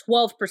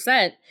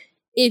 12%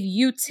 if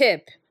you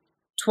tip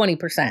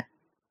 20%.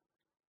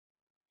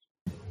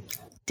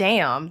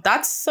 Damn,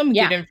 that's some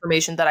good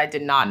information that I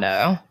did not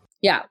know.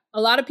 Yeah,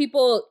 a lot of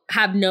people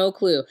have no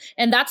clue.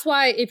 And that's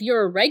why if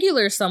you're a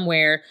regular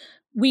somewhere,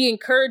 we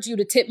encourage you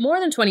to tip more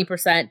than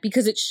 20%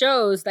 because it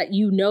shows that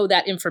you know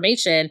that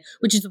information,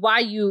 which is why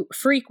you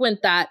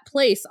frequent that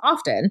place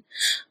often.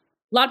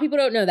 A lot of people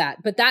don't know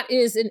that, but that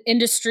is an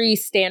industry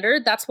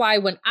standard. That's why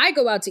when I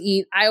go out to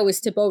eat, I always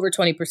tip over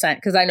 20%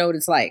 because I know what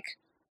it's like.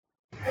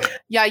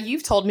 Yeah,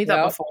 you've told me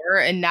that before,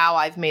 and now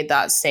I've made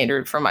that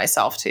standard for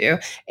myself too.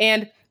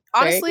 And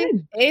honestly,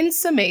 in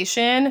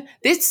summation,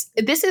 this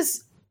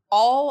is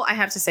all I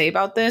have to say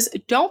about this.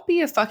 Don't be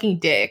a fucking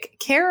dick.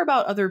 Care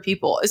about other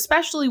people,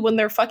 especially when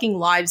their fucking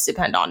lives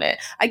depend on it.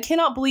 I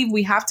cannot believe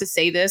we have to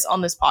say this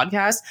on this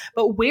podcast,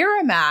 but wear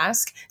a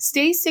mask,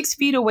 stay 6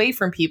 feet away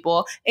from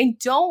people, and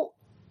don't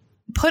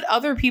put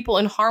other people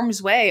in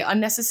harm's way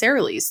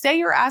unnecessarily. Stay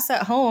your ass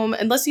at home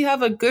unless you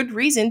have a good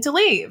reason to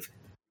leave.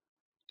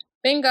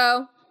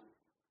 Bingo.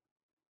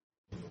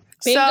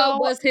 Bingo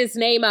was his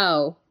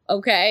name-o,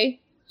 okay?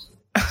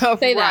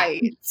 Say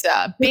right.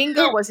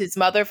 Bingo was his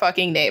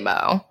motherfucking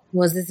name-o.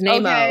 Was his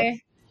name-o.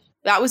 Okay.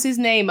 That was his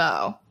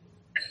name-o.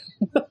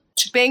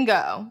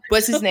 Bingo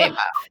was his name-o.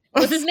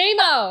 Was his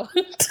name-o.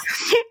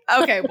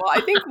 Okay, well,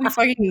 I think we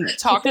fucking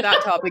talked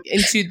that topic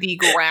into the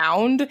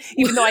ground,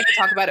 even though I could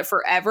talk about it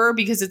forever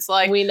because it's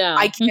like, we know.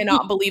 I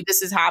cannot believe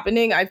this is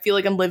happening. I feel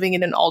like I'm living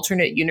in an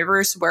alternate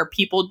universe where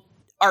people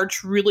are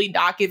truly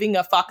not giving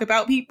a fuck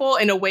about people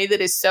in a way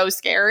that is so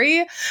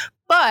scary.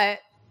 But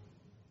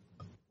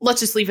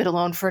let's just leave it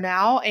alone for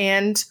now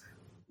and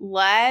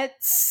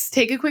let's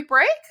take a quick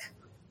break.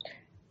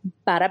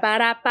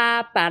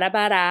 Ba-da-ba-da-ba,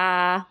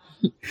 ba-da-ba-da.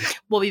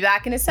 We'll be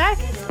back in a sec.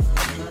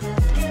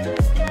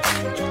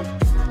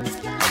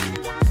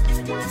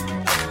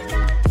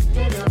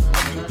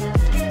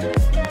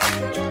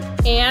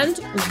 And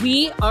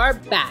we are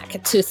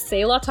back to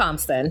Selah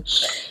Thompson.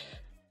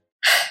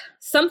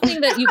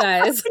 Something that you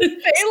guys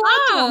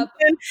Selah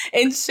Thompson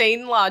and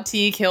Shane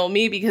Latte kill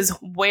me because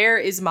where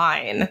is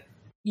mine?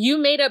 You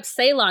made up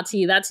Selah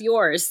tea. That's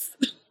yours.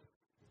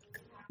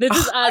 This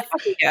is us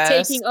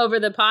taking over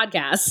the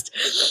podcast.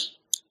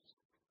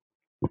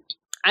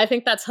 I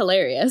think that's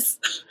hilarious.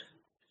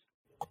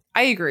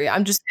 I agree.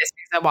 I'm just pissed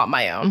because I want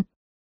my own.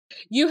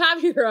 You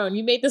have your own.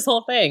 You made this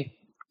whole thing.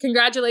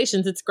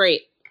 Congratulations. It's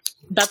great.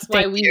 That's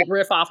why we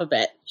riff off a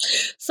bit.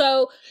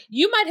 So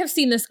you might have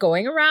seen this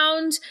going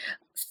around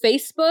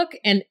Facebook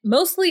and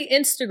mostly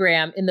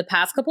Instagram in the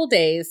past couple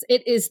days.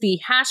 It is the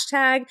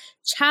hashtag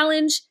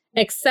challenge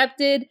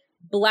accepted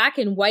black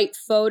and white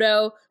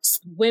photo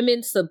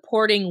women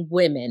supporting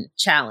women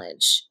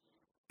challenge.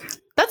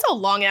 That's a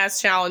long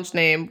ass challenge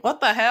name.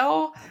 What the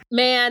hell?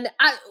 Man,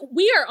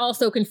 we are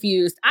also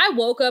confused. I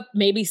woke up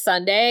maybe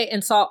Sunday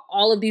and saw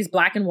all of these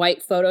black and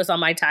white photos on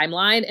my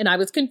timeline and I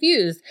was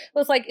confused. I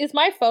was like, is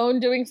my phone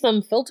doing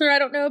some filter I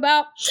don't know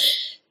about?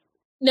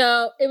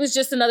 No, it was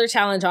just another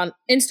challenge on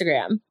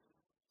Instagram.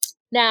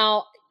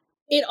 Now,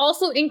 it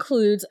also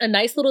includes a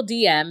nice little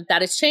DM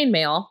that is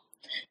chainmail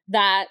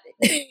that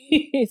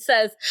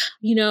says,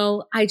 you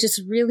know, I just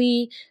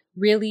really,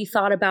 really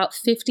thought about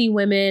 50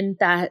 women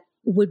that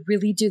would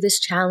really do this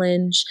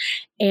challenge.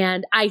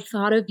 And I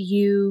thought of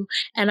you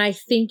and I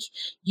think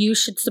you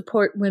should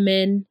support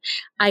women.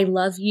 I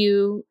love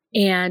you.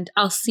 And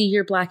I'll see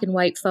your black and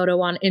white photo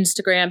on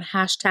Instagram,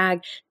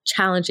 hashtag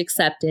challenge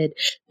accepted.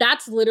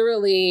 That's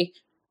literally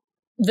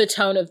the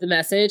tone of the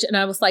message. And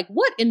I was like,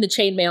 what in the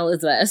chainmail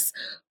is this?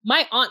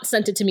 My aunt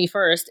sent it to me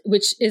first,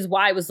 which is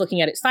why I was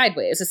looking at it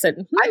sideways. I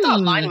said, I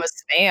thought mine was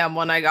spam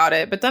when I got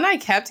it, but then I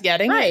kept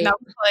getting it. And I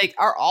was like,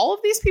 are all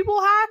of these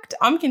people hacked?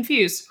 I'm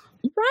confused.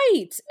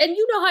 Right. And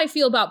you know how I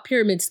feel about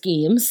pyramid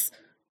schemes.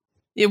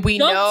 Yeah, we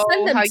know how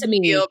you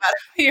feel about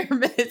a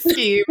pyramid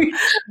scheme.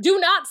 Do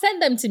not send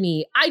them to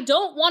me. I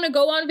don't want to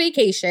go on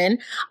vacation.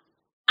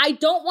 I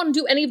don't want to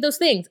do any of those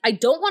things. I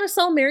don't want to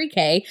sell Mary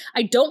Kay.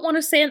 I don't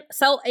want to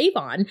sell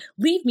Avon.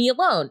 Leave me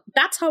alone.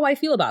 That's how I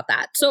feel about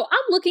that. So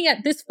I'm looking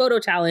at this photo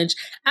challenge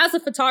as a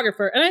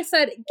photographer and I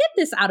said, get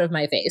this out of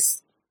my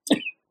face.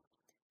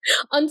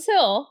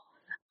 Until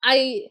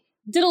I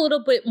did a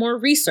little bit more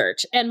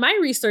research. And my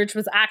research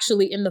was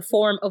actually in the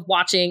form of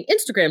watching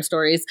Instagram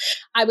stories.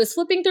 I was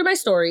flipping through my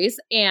stories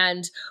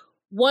and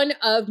one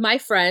of my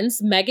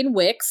friends, Megan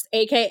Wicks,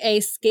 aka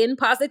Skin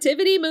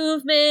Positivity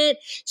Movement,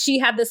 she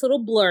had this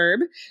little blurb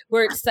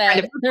where it said,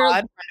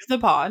 friend of the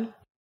pod.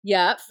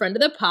 Yeah, friend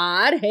of the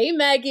pod. Hey,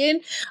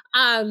 Megan.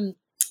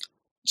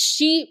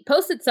 She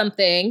posted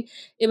something.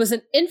 It was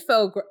an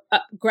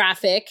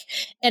infographic,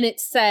 and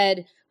it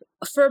said,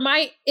 for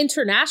my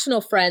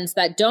international friends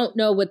that don't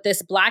know what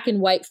this black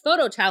and white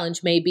photo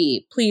challenge may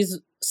be, please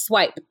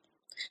swipe.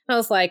 I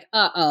was like,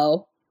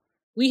 uh-oh.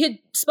 We had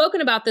spoken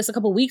about this a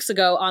couple weeks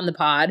ago on the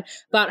pod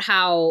about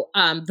how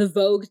the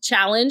Vogue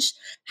challenge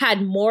had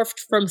morphed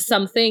from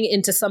something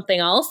into something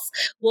else.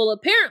 Well,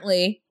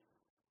 apparently,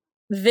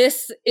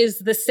 this is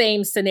the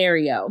same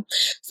scenario.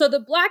 So the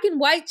black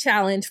and white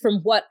challenge, from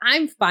what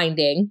I'm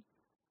finding,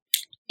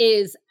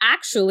 is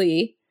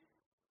actually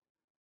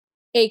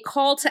a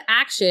call to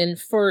action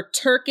for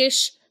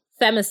Turkish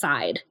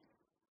femicide.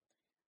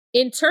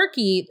 In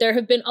Turkey, there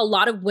have been a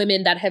lot of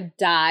women that have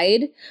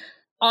died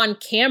on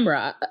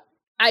camera.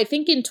 I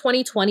think in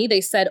 2020, they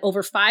said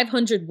over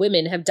 500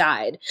 women have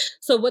died.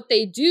 So what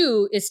they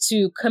do is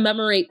to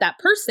commemorate that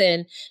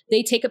person,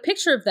 they take a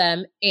picture of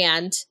them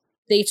and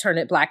they turn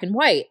it black and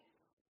white.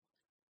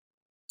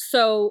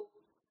 So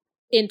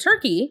in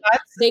Turkey,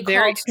 they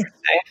called...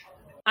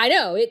 I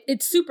know,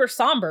 it's super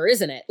somber,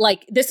 isn't it?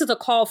 Like, this is a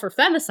call for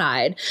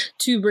femicide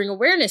to bring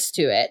awareness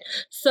to it.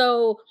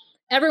 So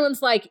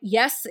everyone's like,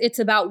 yes, it's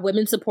about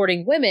women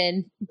supporting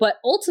women, but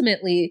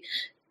ultimately,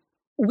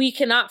 we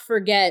cannot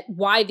forget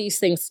why these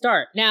things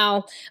start.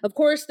 Now, of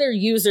course, they're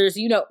users.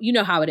 You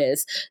know how it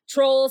is.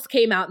 Trolls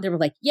came out and they were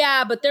like,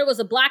 yeah, but there was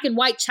a black and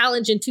white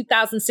challenge in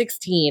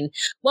 2016.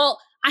 Well,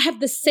 I have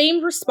the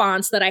same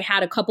response that I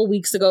had a couple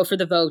weeks ago for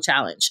the Vogue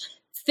challenge.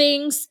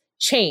 Things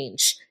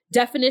change.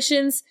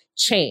 Definitions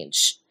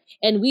change.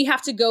 And we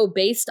have to go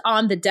based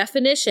on the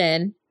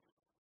definition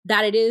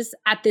that it is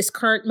at this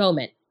current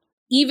moment,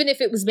 even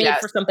if it was made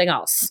for something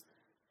else.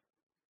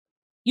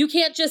 You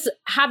can't just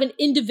have an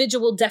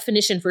individual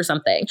definition for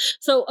something.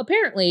 So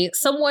apparently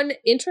someone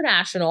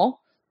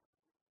international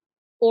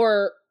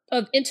or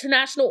of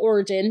international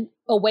origin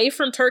away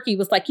from Turkey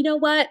was like, you know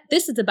what?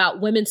 This is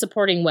about women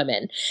supporting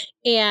women.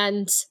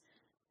 And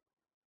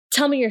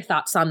tell me your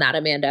thoughts on that,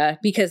 Amanda,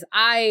 because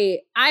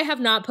I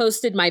have not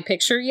posted my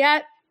picture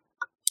yet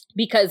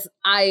because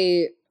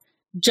I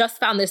just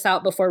found this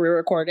out before we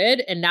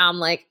recorded. And now I'm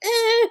like,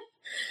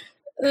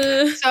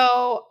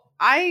 So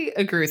I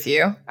agree with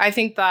you. I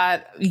think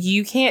that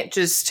you can't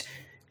just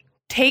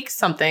take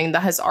something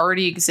that has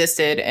already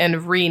existed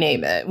and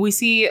rename it. We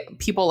see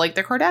people like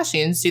the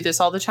Kardashians do this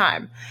all the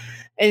time.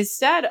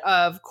 Instead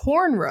of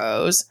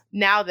cornrows,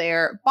 now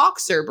they're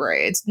boxer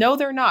braids. No,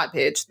 they're not,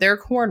 bitch. They're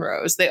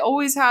cornrows. They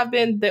always have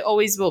been. They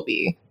always will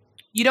be.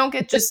 You don't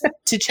get just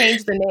to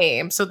change the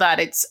name so that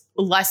it's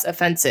less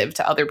offensive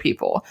to other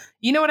people.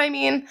 You know what I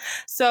mean?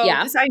 So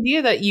this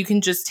idea that you can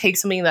just take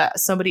something that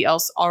somebody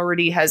else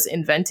already has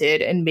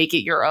invented and make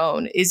it your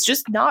own is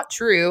just not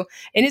true.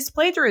 And it's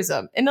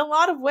plagiarism in a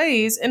lot of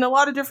ways, in a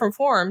lot of different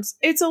forms.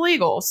 It's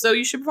illegal. So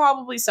you should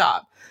probably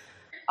stop.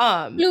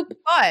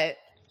 But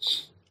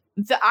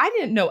I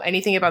didn't know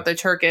anything about the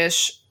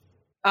Turkish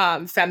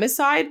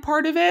femicide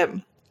part of it.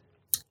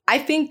 I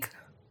think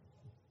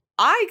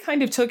I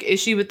kind of took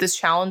issue with this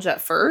challenge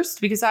at first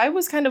because I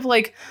was kind of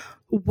like,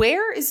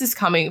 where is this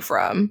coming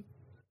from?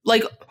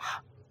 Like,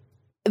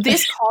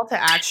 this call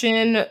to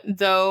action,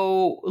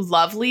 though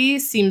lovely,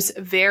 seems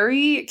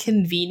very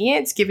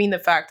convenient given the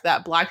fact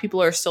that Black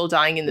people are still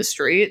dying in the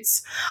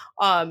streets.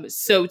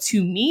 So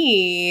to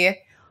me,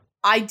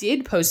 I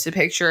did post a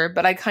picture,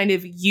 but I kind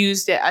of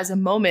used it as a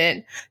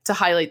moment to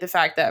highlight the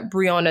fact that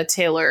Breonna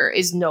Taylor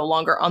is no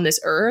longer on this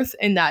earth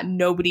and that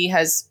nobody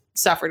has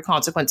suffered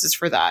consequences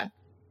for that.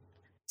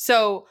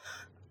 So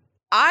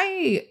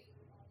I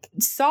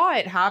saw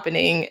it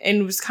happening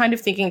and was kind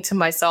of thinking to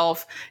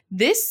myself,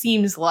 this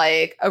seems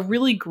like a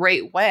really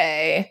great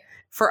way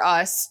for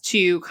us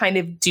to kind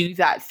of do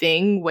that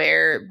thing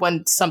where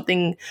when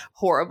something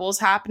horrible is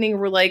happening,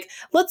 we're like,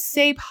 let's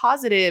stay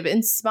positive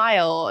and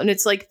smile. And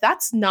it's like,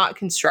 that's not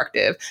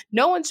constructive.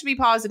 No one should be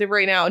positive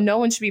right now. No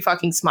one should be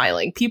fucking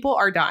smiling. People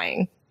are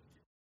dying.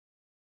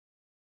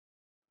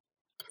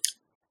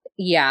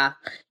 Yeah.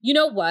 You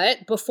know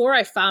what? Before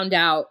I found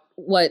out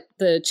what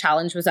the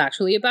challenge was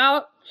actually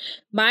about,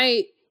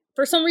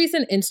 for some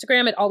reason,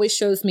 Instagram, it always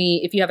shows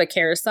me, if you have a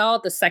carousel,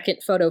 the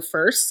second photo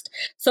first.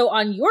 So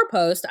on your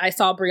post, I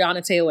saw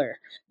Breonna Taylor.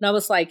 And I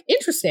was like,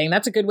 interesting.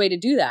 That's a good way to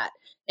do that.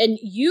 And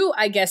you,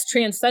 I guess,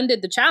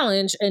 transcended the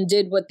challenge and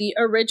did what the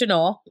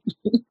original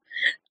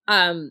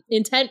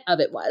intent of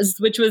it was,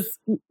 which was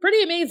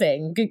pretty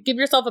amazing. Give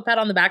yourself a pat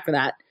on the back for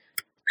that.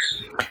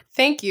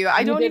 Thank you.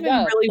 I don't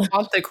even really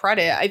want the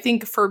credit. I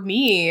think for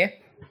me,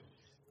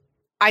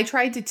 I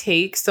tried to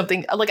take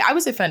something, like, I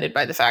was offended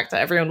by the fact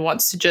that everyone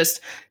wants to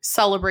just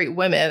celebrate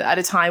women at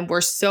a time where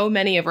so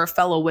many of our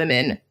fellow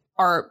women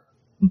are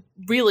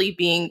really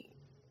being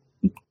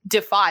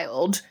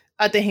defiled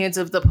at the hands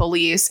of the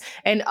police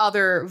and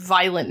other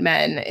violent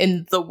men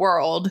in the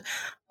world.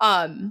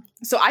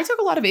 So I took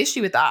a lot of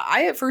issue with that.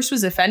 I at first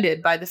was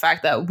offended by the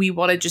fact that we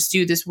want to just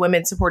do this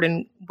women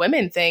supporting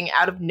women thing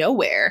out of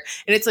nowhere.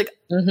 And it's like,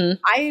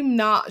 I'm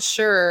not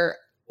sure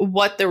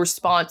what the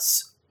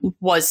response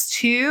was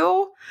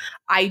to.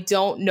 I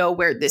don't know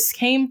where this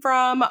came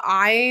from.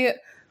 I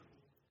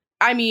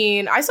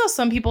mean, I saw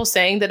some people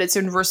saying that it's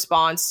in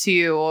response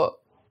to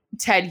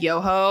Ted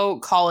Yoho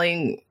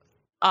calling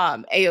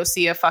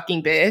AOC a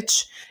fucking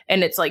bitch,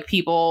 and it's like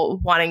people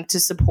wanting to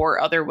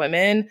support other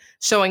women,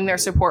 showing their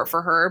support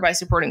for her by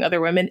supporting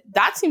other women.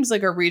 That seems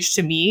like a reach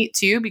to me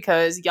too,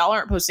 because y'all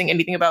aren't posting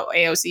anything about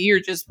AOC. You're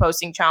just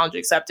posting challenge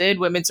accepted,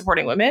 women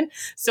supporting women.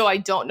 So I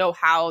don't know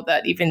how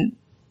that even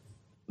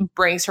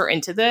brings her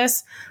into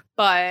this,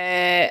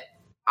 but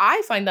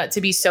I find that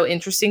to be so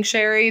interesting,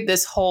 Sherry,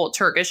 this whole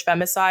Turkish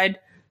femicide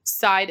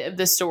side of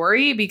the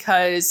story,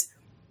 because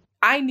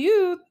I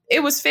knew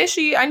it was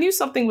fishy. I knew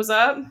something was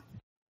up.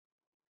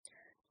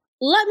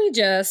 Let me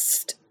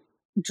just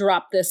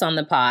drop this on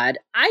the pod.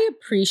 I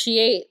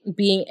appreciate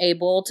being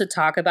able to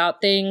talk about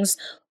things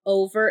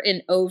over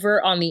and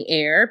over on the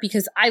air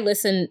because I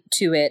listen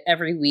to it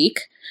every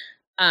week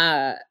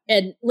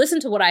and listen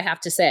to what I have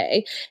to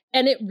say.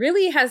 And it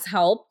really has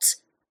helped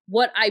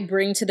what I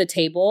bring to the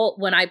table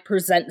when I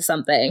present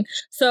something.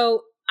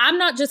 So I'm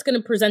not just going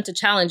to present a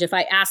challenge if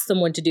I ask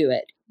someone to do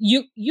it.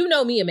 You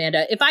know me,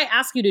 Amanda. If I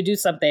ask you to do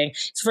something,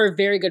 it's for a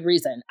very good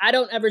reason. I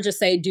don't ever just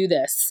say, do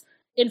this.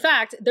 In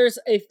fact, there's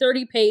a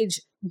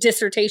 30-page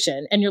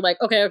dissertation and you're like,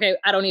 okay,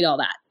 I don't need all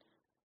that.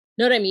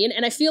 Know what I mean?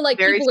 And I feel like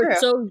people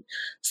are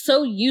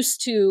so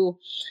used to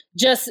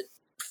just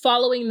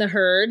following the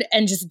herd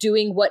and just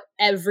doing what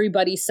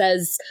everybody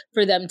says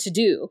for them to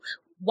do.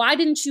 Why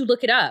didn't you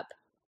look it up?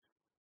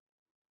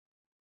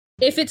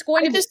 If it's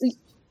going to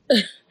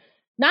be,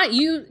 not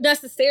you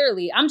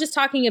necessarily, I'm just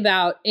talking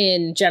about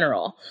in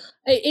general.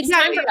 It's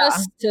time for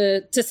us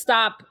to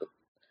stop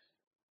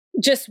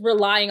just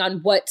relying on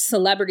what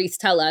celebrities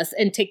tell us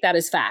and take that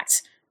as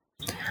fact.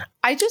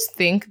 I just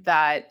think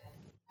that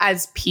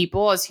as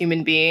people, as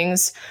human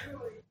beings,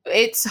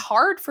 it's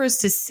hard for us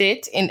to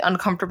sit in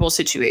uncomfortable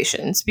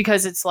situations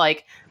because it's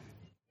like,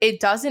 it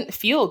doesn't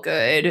feel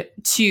good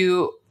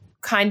to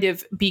kind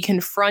of be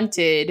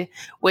confronted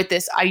with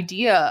this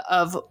idea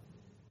of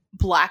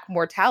Black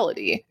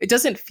mortality. It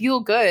doesn't feel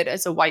good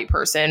as a white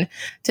person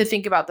to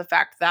think about the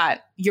fact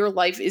that your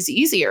life is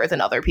easier than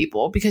other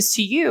people because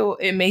to you,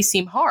 it may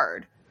seem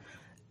hard.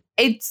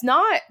 it's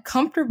not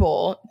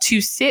comfortable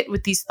to sit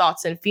with these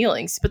thoughts and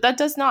feelings, but that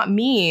does not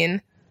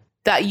mean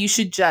that you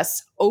should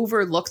just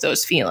overlook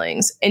those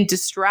feelings and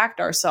distract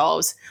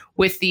ourselves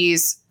with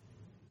these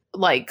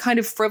like kind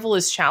of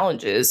frivolous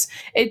challenges.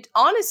 It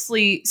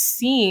honestly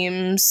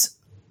seems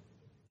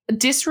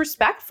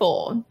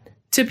disrespectful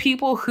to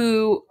people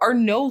who are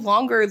no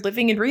longer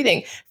living and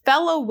breathing,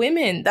 fellow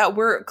women that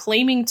we're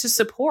claiming to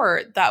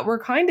support, that we're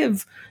kind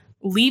of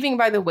leaving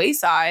by the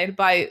wayside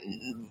by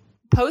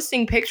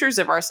posting pictures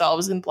of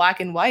ourselves in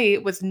black and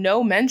white with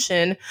no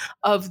mention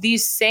of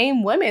these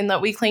same women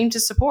that we claim to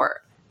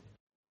support.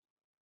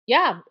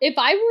 Yeah, if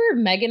I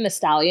were Megan Thee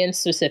Stallion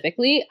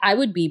specifically, I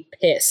would be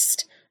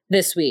pissed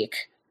this week.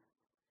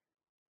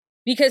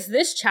 Because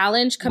this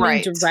challenge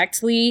coming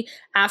directly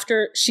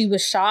after she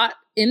was shot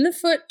in the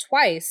foot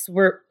twice,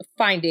 we're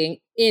finding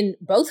in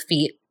both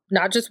feet,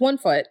 not just one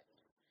foot.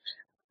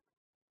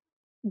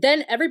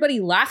 Then everybody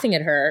laughing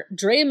at her,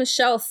 Drea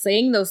Michelle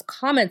saying those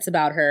comments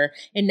about her,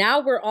 and now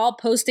we're all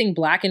posting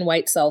black and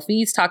white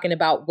selfies talking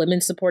about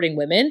women supporting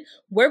women.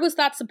 Where was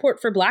that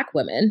support for black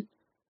women?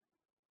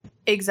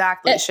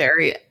 Exactly,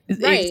 Sherry.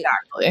 Right.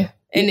 Exactly.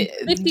 And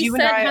 50 you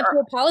Cent and I had to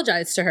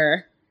apologize to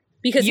her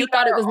because he you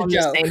thought it was are a on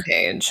joke. the same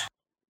page.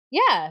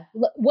 Yeah.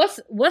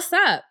 What's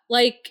that?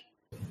 Like,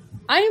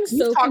 I am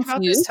so We've talked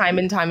about this confused. time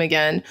and time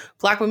again.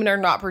 Black women are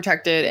not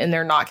protected and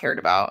they're not cared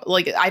about.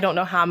 Like, I don't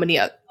know how many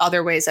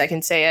other ways I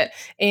can say it.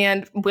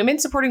 And women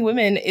supporting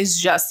women is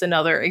just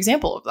another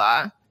example of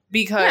that.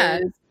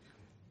 Because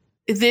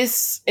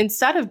this,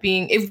 instead of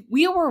being, if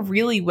we were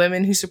really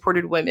women who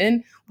supported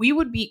women, we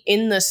would be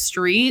in the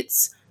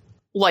streets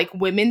like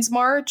Women's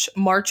March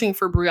marching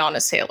for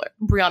Breonna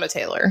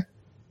Taylor.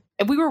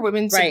 If we were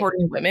women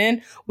supporting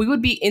women, we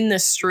would be in the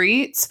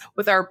streets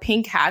with our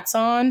pink hats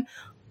on,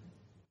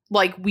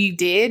 like we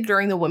did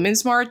during the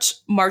Women's March,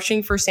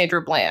 marching for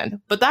Sandra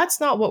Bland. But that's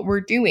not what we're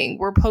doing.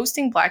 We're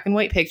posting black and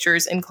white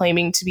pictures and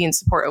claiming to be in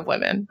support of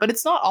women. But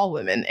it's not all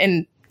women,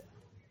 and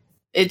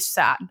it's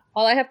sad.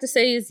 All I have to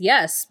say is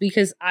yes,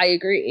 because I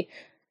agree.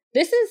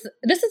 This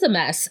is a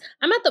mess.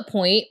 I'm at the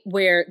point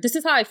where this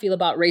is how I feel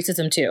about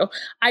racism too.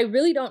 I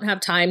really don't have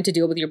time to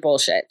deal with your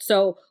bullshit.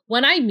 So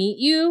when I meet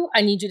you,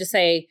 I need you to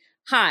say,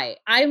 "Hi,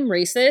 I'm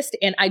racist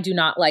and I do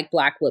not like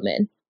black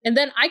women." And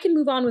then I can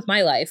move on with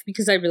my life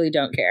because I really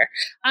don't care.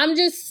 I'm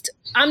just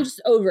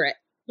over it.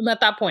 I'm at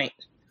that point.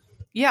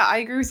 Yeah, I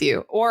agree with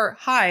you. Or,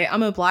 "Hi,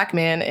 I'm a black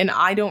man and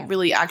I don't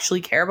really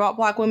actually care about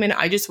black women.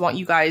 I just want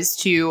you guys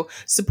to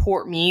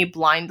support me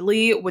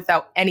blindly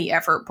without any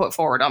effort put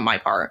forward on my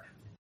part."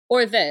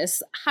 Or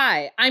this,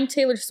 "Hi, I'm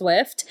Taylor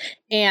Swift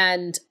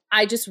and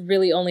I just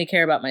really only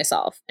care about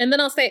myself." And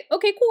then I'll say,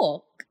 "Okay,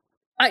 cool.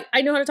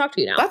 I know how to talk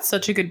to you now." That's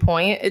such a good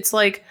point. It's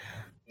like,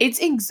 it's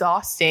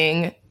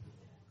exhausting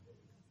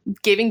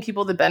giving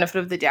people the benefit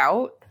of the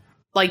doubt,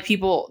 like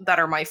people that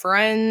are my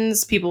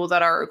friends, people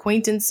that are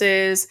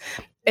acquaintances,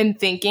 and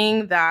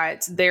thinking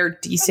that they're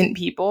decent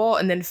people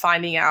and then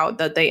finding out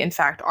that they in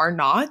fact are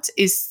not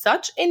is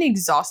such an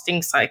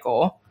exhausting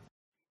cycle.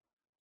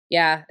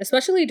 Yeah,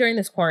 especially during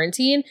this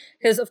quarantine,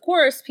 because of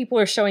course people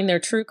are showing their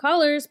true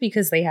colors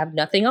because they have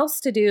nothing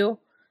else to do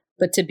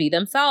but to be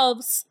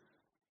themselves.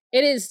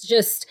 It is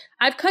just,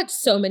 I've cut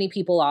so many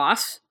people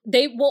off.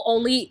 They will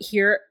only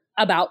hear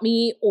about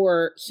me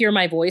or hear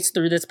my voice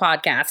through this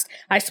podcast.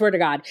 I swear to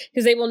God,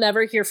 because they will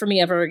never hear from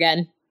me ever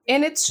again.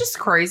 And it's just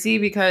crazy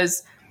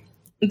because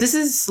this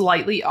is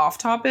slightly off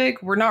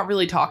topic. We're not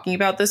really talking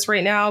about this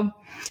right now,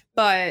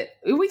 but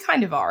we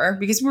kind of are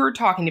because we were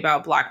talking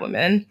about black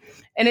women.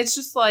 And it's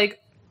just like,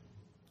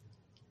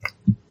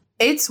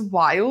 it's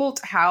wild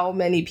how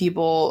many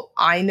people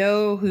I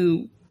know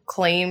who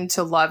claim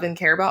to love and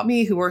care about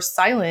me who are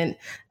silent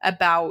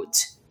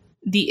about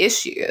the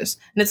issues.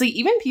 And it's like,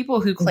 even people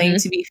who claim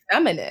to be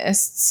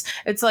feminists,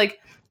 it's like,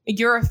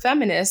 you're a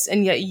feminist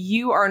and yet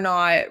you are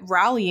not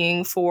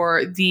rallying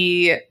for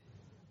the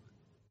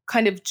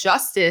kind of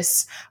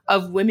justice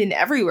of women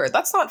everywhere.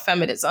 That's not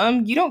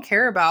feminism. You don't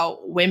care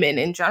about women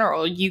in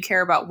general. You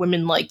care about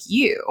women like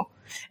you.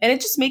 And it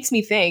just makes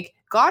me think,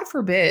 God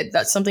forbid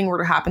that something were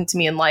to happen to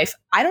me in life,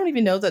 I don't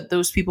even know that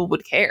those people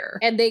would care.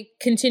 And they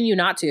continue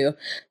not to.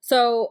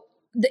 So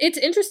it's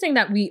interesting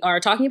that we are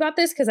talking about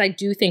this because I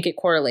do think it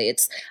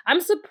correlates. I'm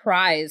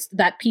surprised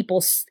that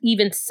people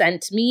even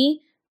sent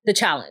me the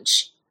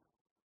challenge,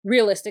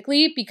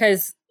 realistically,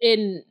 because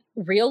in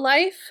real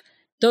life,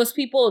 those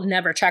people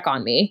never check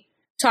on me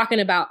talking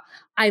about,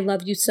 "I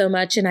love you so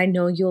much and I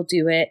know you'll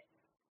do it."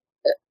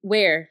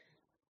 Where?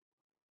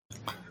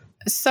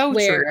 So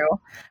true.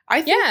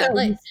 I think that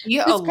we see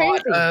a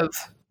lot of,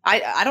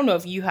 I don't know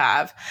if you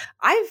have,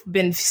 I've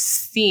been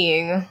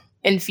seeing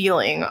and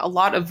feeling a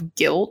lot of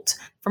guilt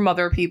from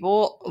other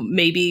people,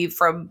 maybe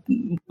from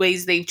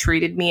ways they've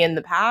treated me in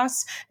the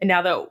past. And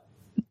now that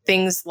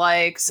things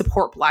like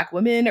support black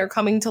women are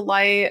coming to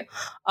light,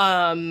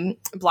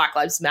 Black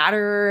Lives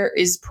Matter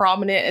is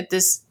prominent at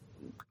this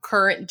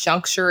current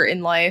juncture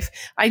in life,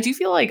 I do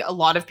feel like a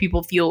lot of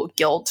people feel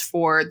guilt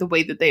for the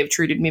way that they have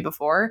treated me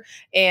before.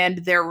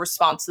 And their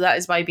response to that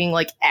is by being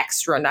like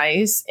extra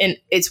nice. And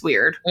it's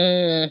weird.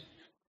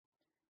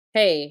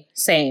 Hey,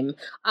 same.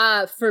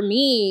 For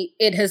me,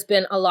 it has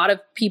been a lot of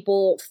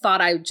people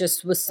thought I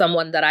just was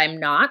someone that I'm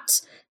not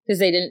because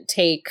they didn't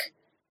take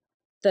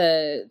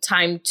the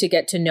time to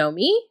get to know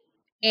me.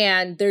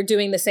 And they're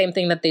doing the same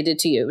thing that they did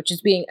to you, which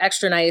is being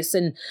extra nice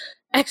and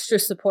extra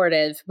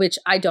supportive, which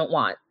I don't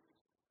want.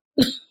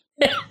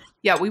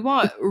 Yeah, we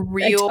want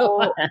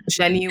real,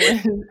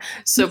 genuine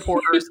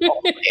supporters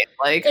all the way.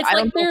 Like, It's I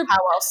like don't know how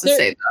else to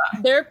say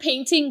that. They're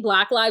painting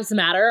Black Lives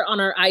Matter on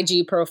our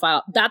IG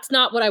profile. That's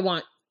not what I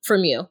want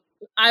from you.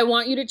 I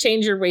want you to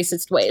change your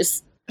racist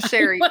ways.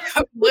 Sherry,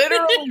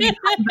 literally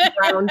from the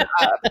ground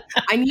up.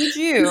 I need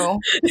you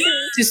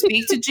to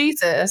speak to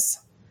Jesus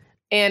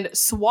and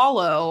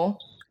swallow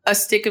a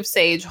stick of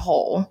sage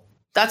whole.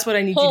 That's what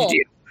I need you to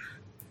do.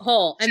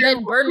 Whole. And Sherry,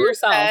 then burn who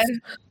yourself.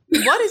 said-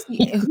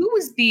 who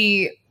was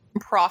the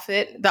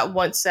prophet that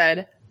once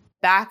said,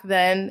 back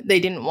then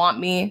they didn't want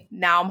me,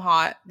 now I'm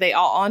hot, they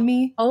all on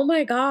me? Oh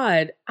my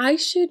God. I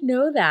should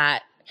know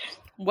that.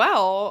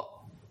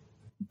 Well,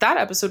 that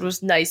episode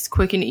was nice,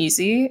 quick, and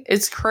easy.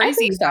 It's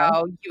crazy so.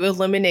 how you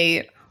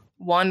eliminate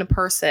one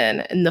person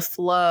and the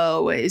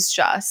flow is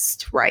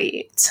just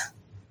right.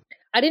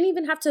 I didn't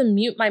even have to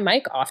mute my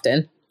mic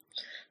often.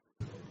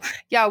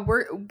 Yeah,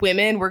 we're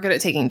women. We're good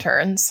at taking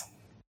turns.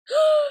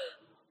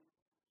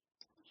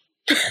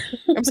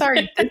 I'm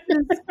sorry. This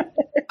is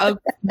a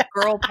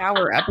girl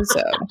power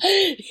episode.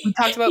 We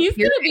talked about He's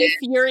going to be period.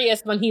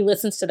 furious when he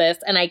listens to this,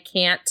 and I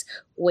can't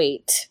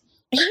wait.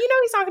 You know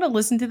he's not going to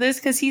listen to this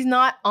because he's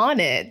not on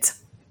it.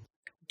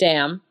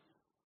 Damn.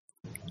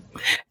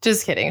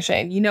 Just kidding,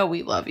 Shane. You know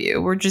we love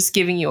you. We're just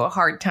giving you a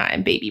hard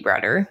time, baby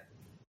brother.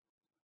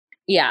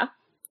 Yeah.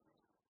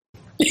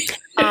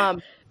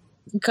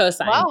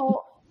 Cosign.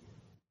 Well,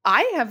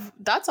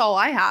 that's all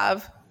I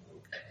have.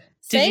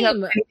 Did you have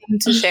Same. anything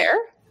to share?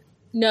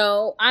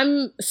 No,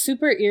 I'm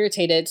super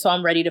irritated, so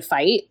I'm ready to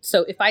fight.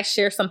 So if I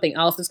share something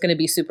else, it's going to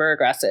be super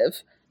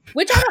aggressive,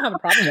 which I don't have a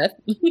problem with.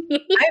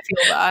 I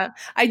feel that.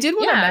 I did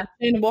want Yeah. to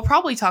mention, we'll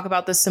probably talk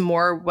about this some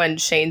more when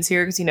Shane's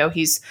here because,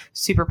 he's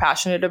super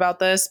passionate about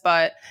this,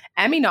 but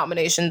Emmy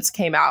nominations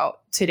came out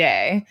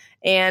today.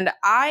 And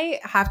I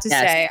have to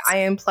say, I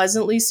am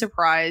pleasantly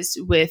surprised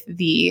with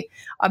the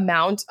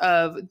amount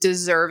of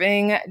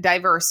deserving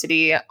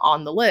diversity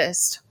on the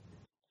list.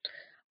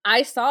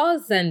 I saw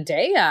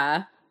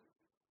Zendaya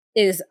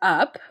is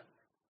up.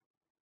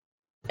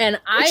 And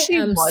If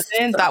she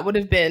wasn't, so- that would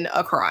have been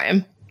a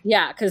crime.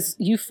 Yeah, because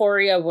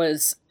Euphoria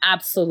was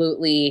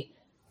absolutely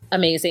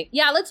amazing.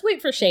 Yeah, let's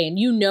wait for Shane.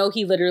 You know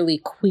he literally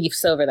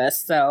queefs over this,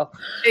 so.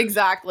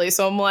 Exactly.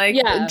 So I'm like,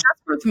 Yeah. just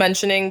worth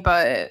mentioning,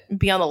 but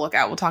be on the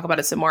lookout. We'll talk about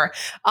it some more.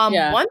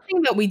 Yeah. One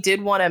thing that we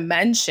did want to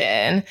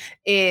mention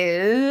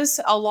is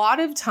a lot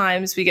of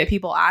times we get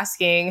people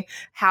asking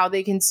how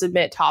they can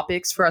submit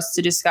topics for us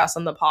to discuss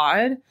on the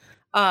pod.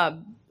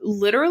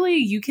 Literally,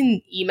 you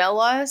can email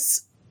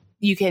us,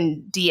 you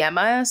can DM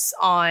us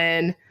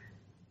on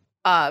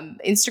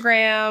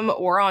Instagram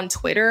or on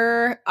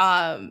Twitter.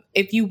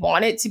 If you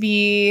want it to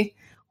be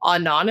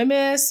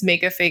anonymous,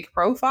 make a fake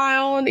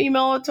profile and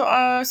email it to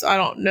us. I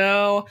don't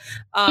know.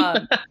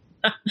 But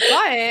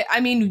I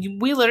mean,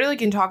 we literally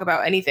can talk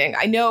about anything.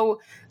 I know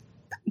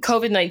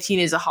COVID-19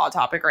 is a hot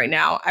topic right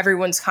now.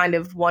 Everyone's kind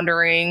of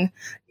wondering,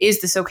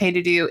 is this okay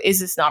to do? Is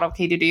this not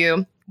okay to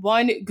do?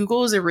 One,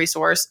 Google is a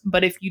resource,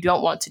 but if you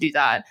don't want to do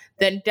that,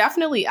 then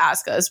definitely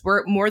ask us.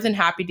 We're more than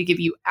happy to give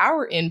you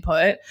our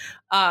input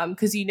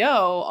because,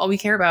 all we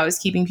care about is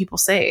keeping people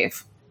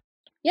safe.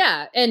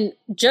 Yeah, and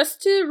just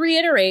to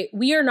reiterate,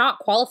 we are not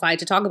qualified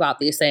to talk about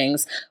these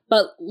things,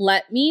 but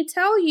let me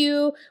tell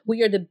you,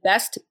 we are the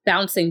best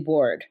bouncing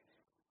board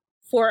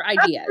for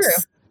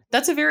ideas.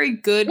 That's a very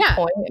good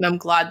point, and I'm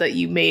glad that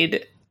you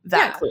made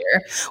that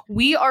clear.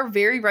 We are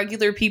very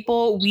regular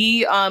people. We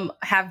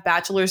have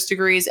bachelor's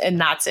degrees,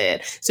 and that's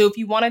it. So if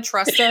you want to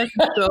trust us,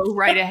 go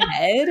right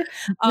ahead.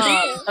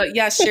 But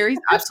yeah, Sherry's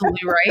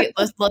absolutely right.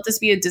 Let's let this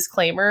be a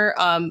disclaimer.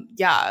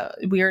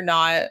 We are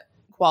not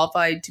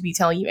qualified to be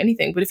telling you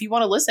anything. But if you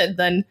want to listen,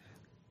 then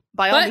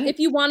by all means. But if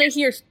you want to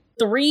hear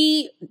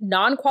 3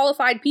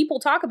 non-qualified people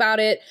talk about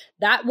it,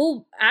 that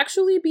will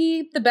actually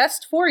be the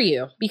best for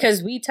you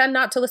because we tend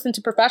not to listen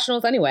to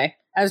professionals anyway,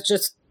 as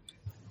just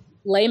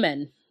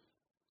laymen.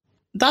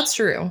 That's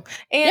true.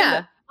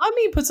 And let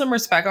me put some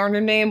respect on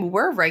our name.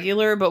 We're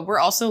regular, but we're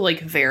also like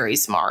very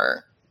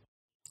smart.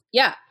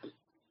 Yeah.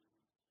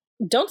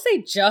 Don't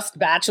say just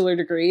bachelor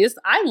degrees.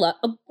 I love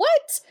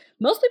what?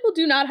 Most people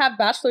do not have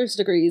bachelor's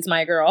degrees,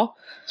 my girl.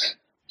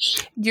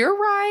 You're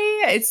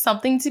right. It's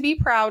something to be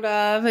proud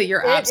of.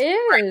 You're absolutely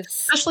right.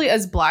 Especially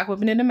as Black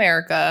women in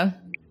America.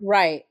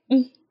 Right.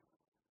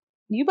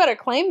 You better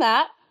claim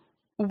that.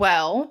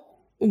 Well,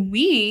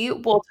 we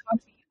will talk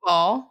to you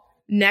all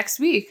next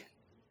week.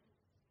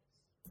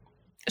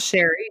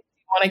 Sherry, do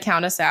you want to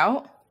count us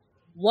out?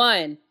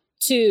 1,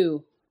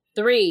 2,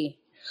 3.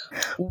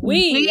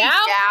 We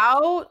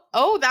out.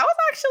 Oh, that was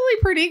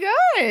actually pretty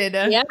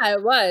good. Yeah,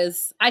 it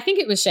was. I think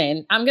it was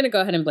Shane. I'm going to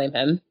go ahead and blame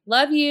him.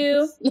 Love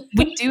you.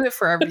 We do it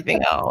for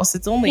everything else.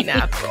 It's only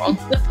natural.